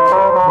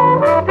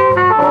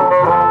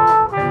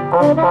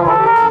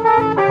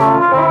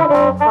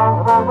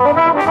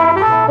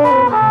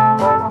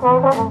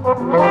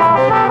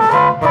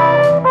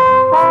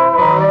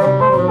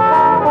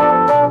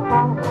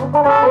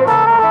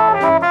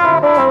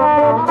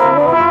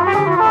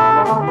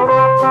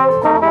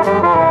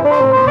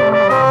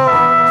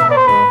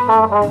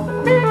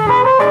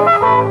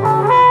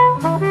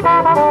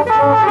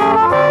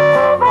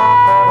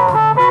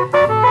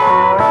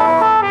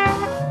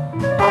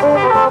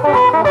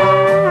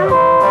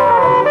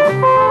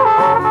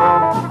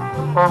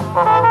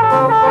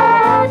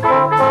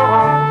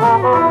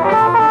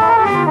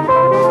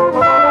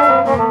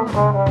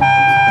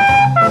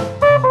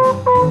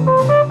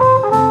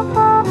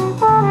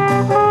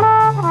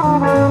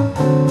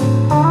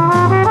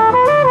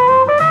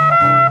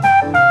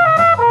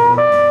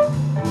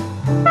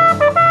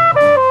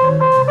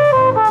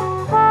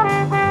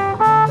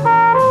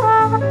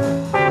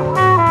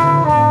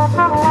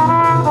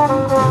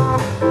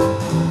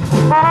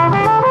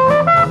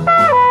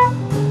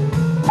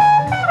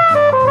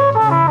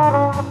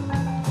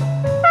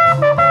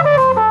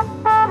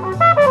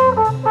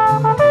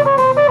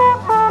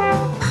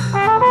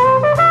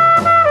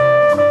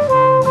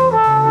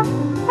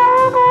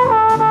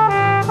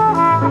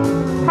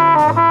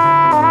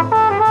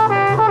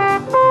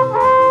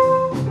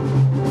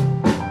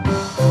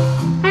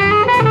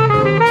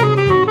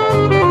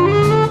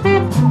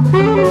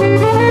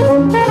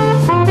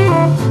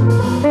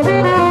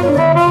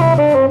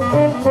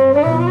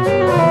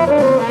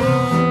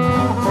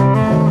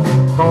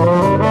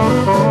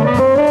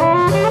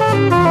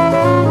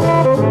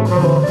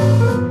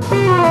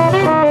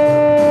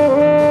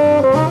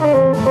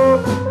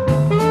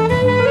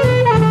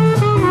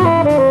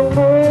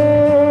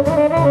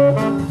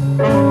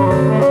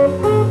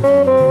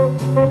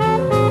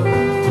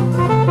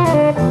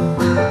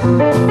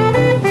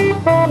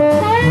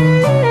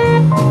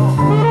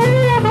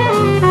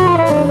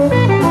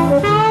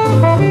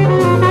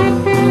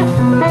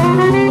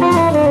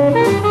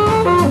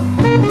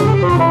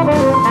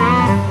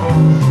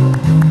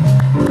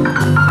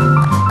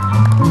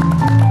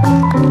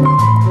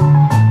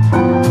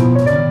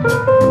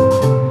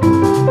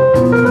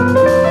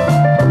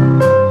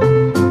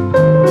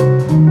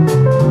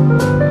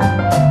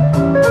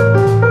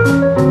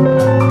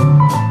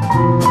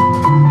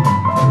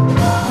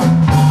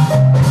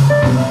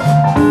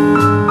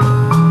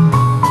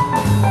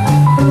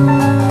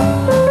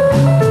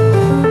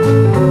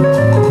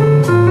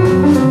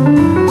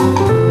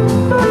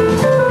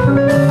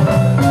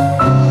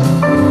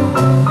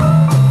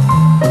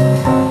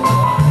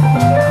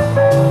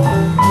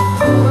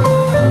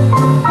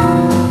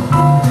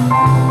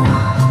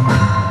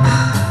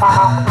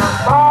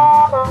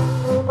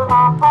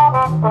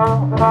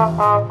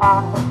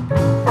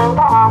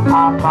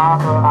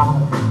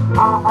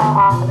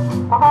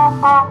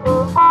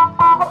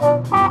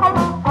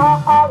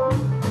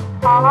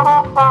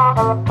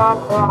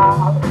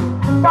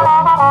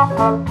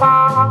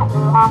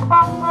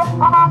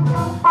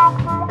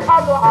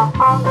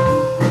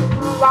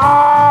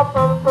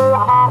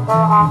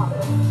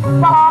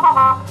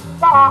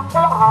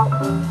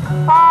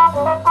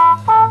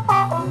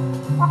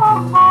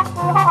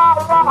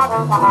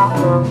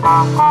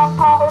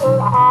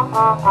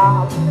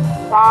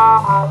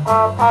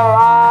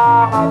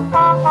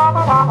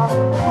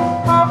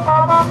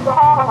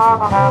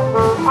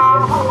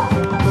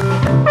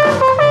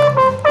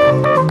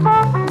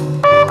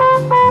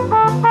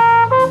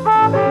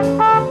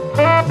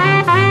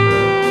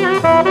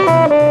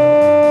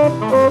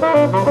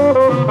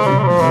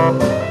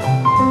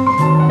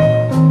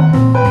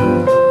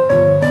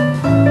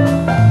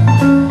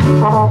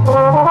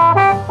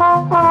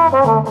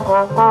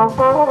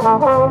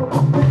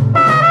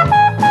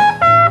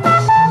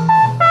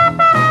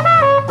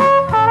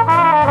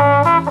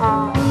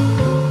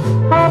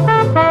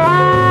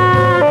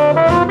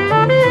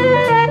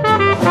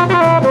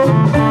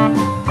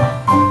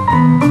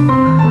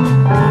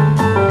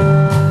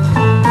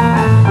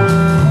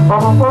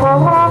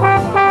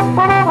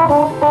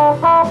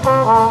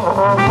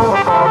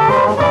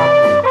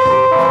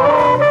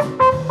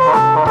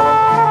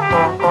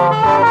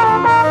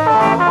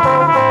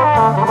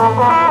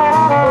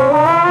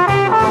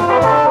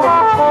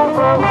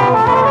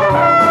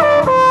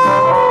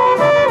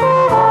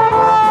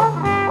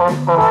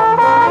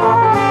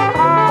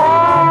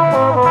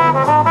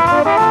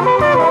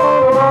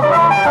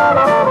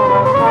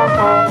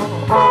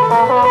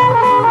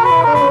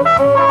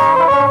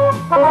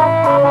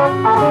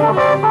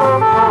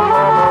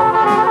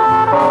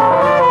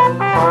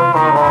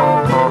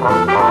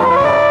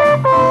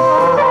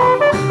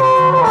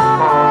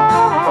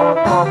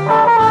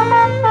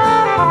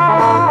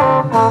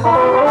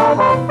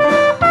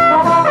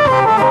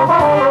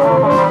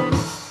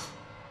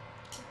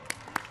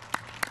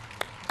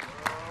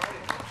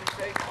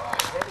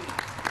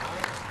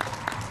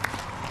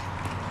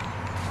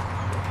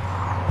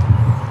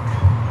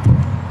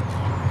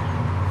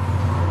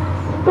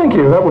 Thank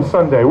you. That was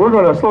Sunday. We're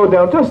going to slow it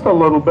down just a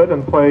little bit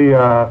and play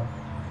have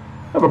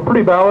a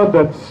pretty ballad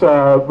that's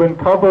been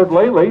covered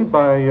lately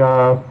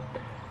by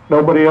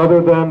nobody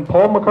other than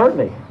Paul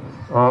McCartney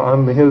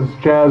on his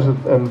jazz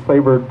and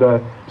flavored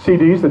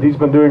CDs that he's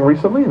been doing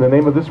recently. And the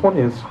name of this one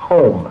is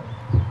Home.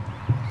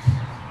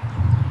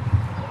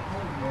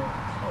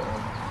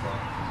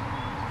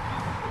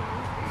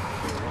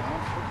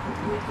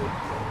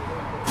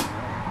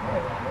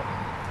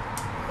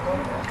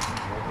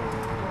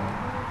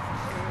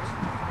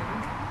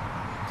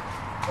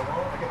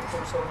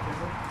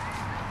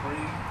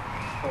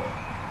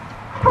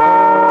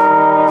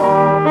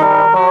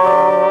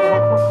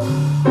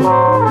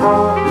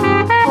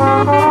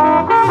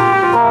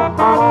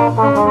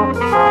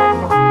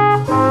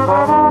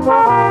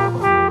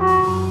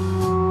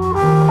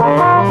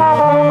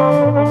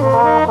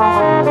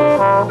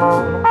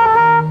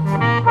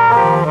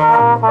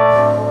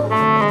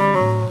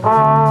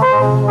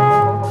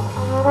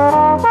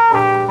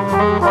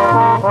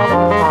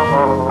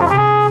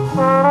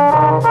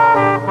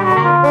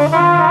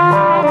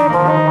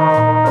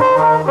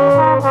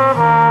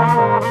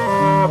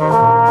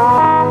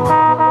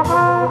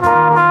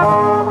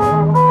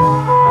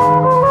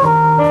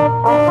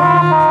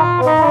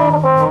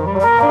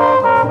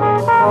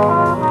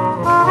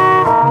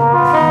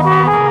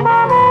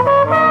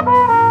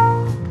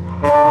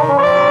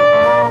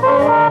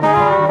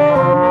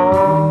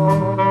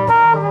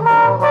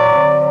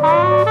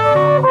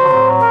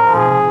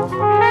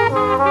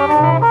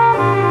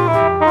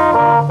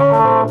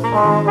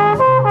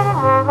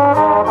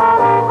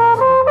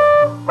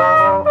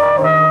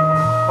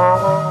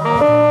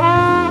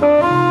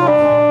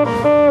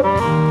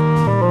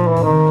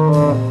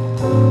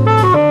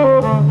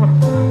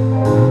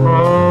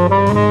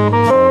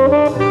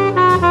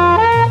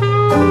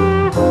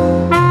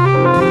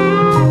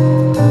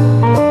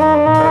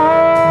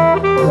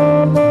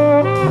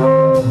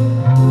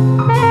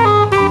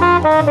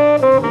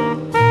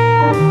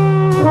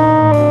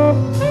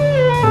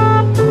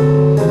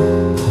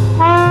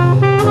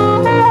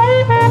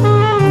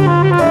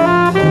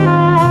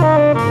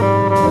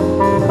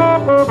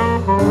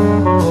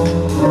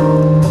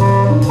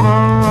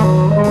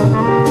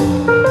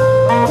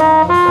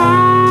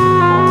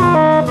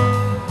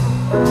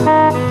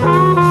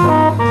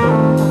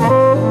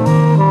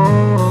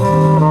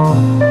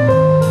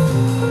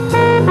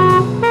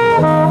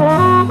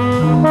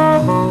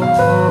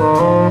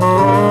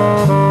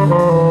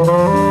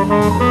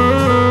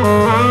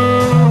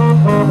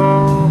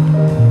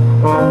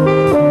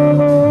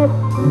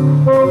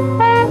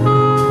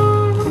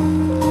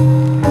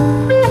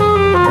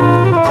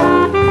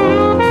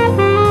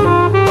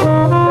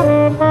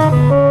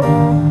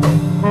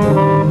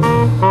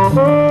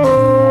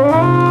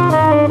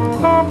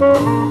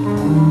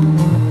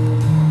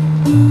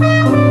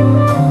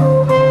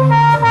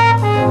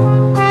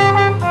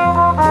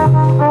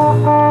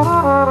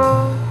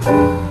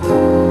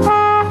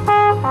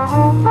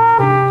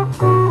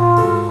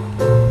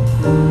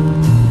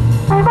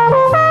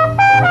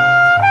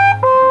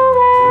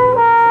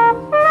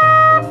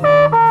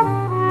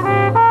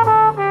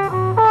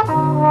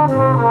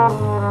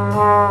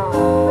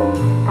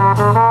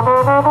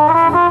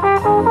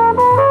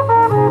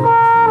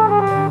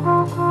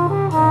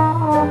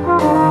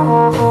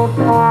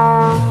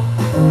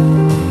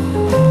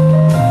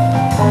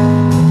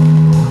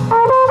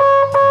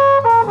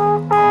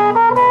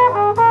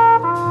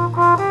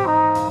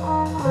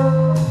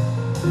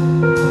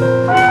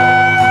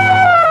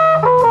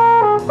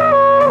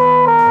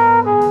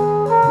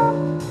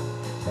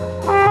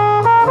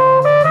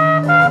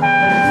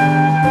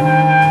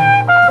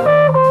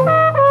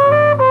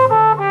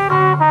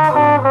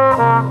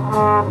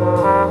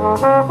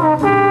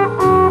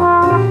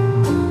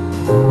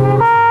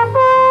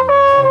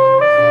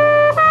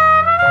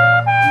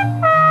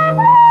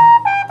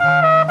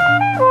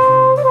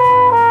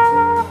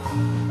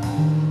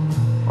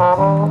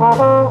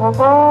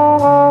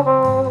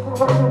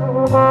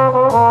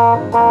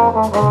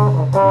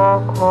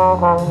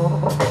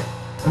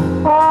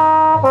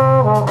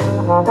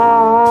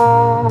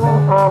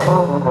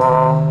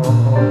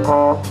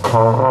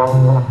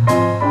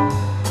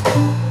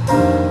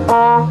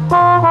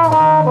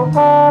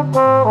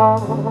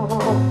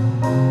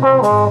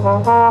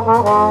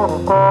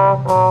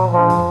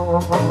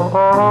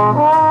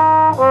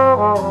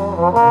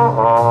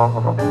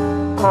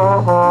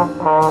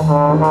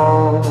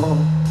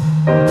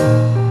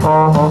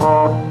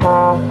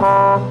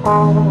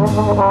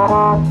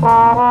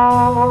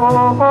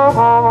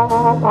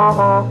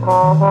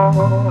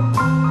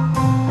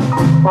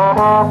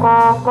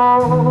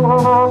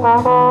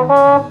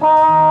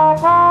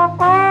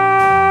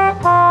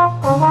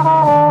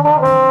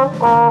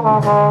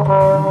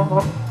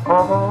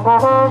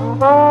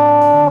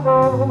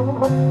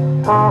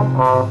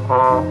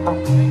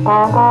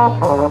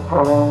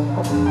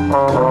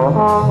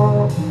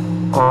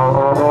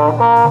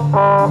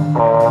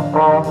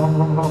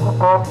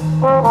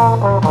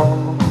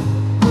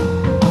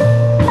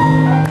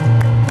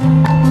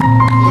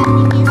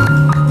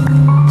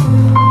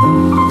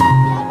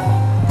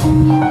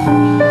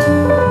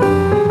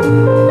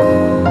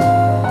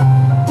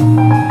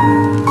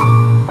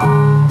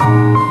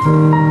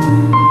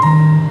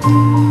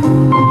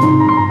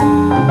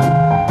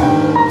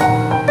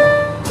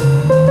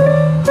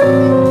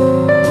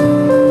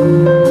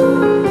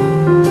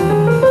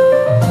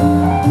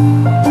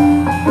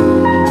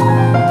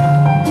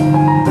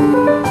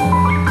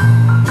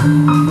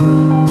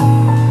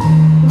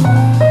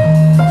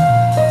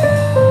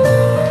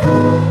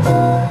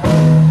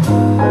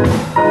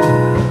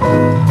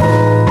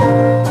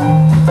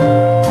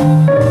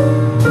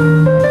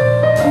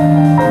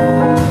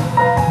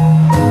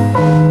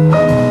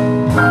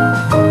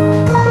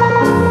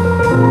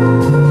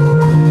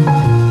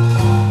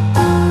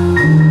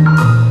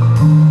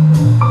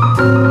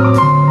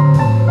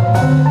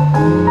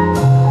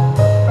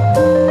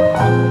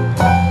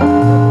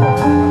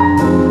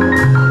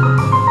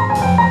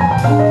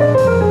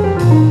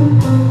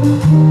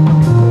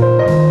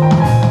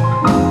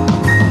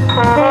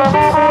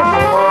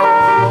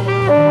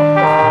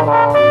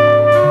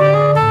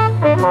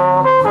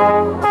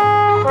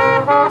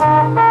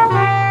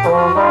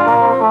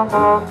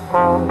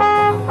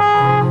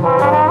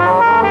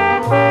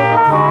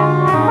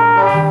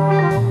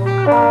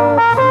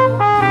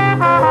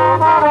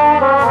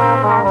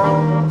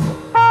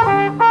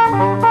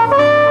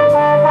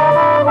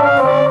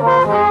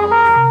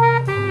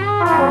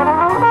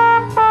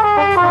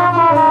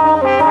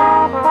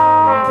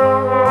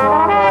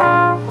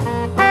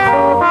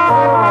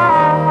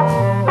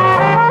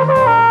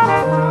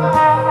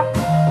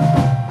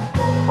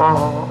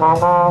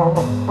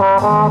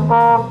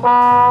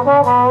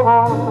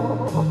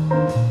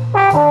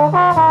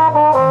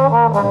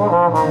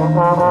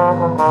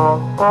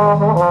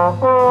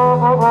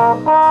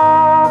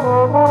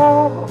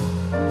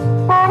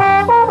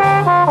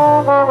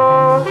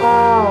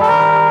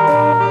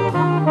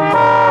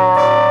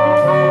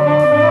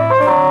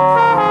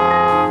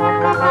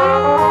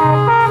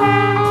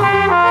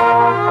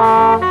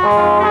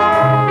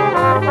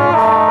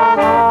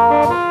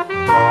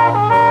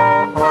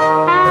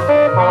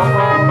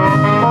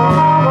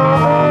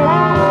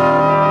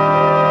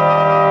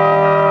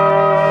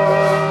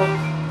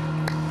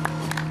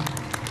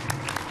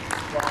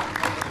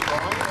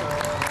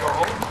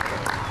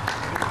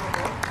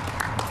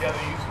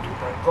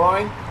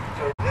 Drawing.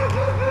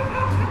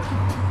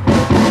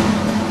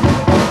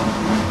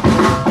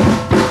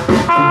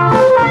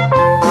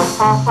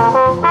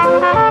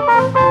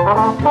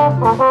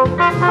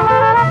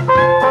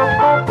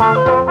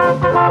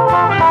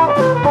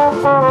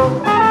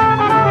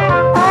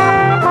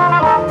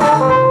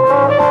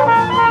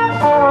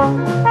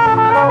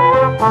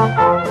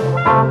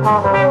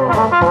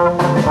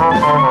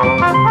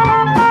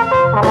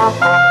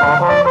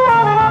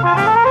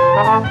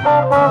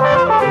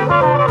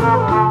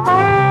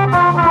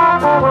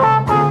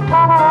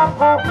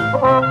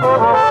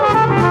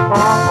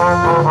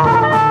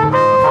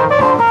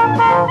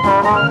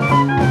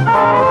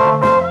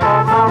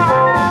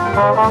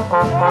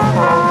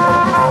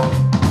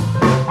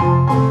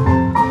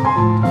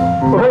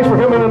 Well, thanks for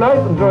coming tonight,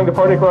 enjoying the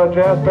Party Gras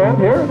Jazz Band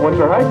here at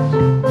Windsor Heights.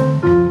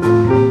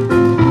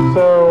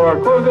 So our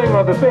closing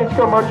of the Saints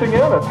Go Marching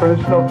In, a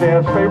traditional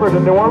jazz favorite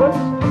in New Orleans.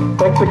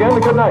 Thanks again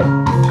and good night.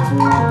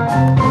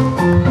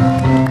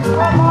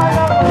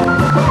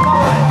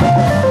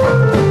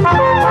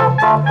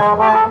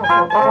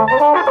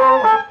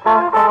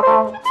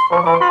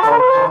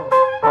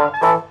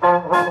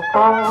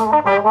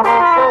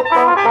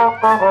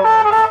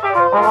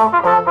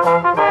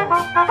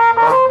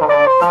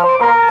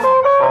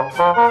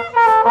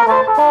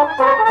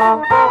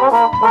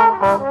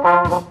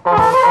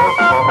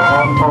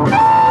 Thank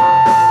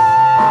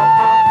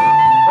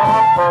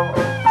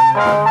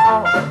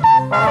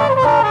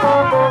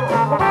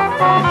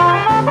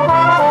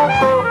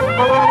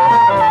you.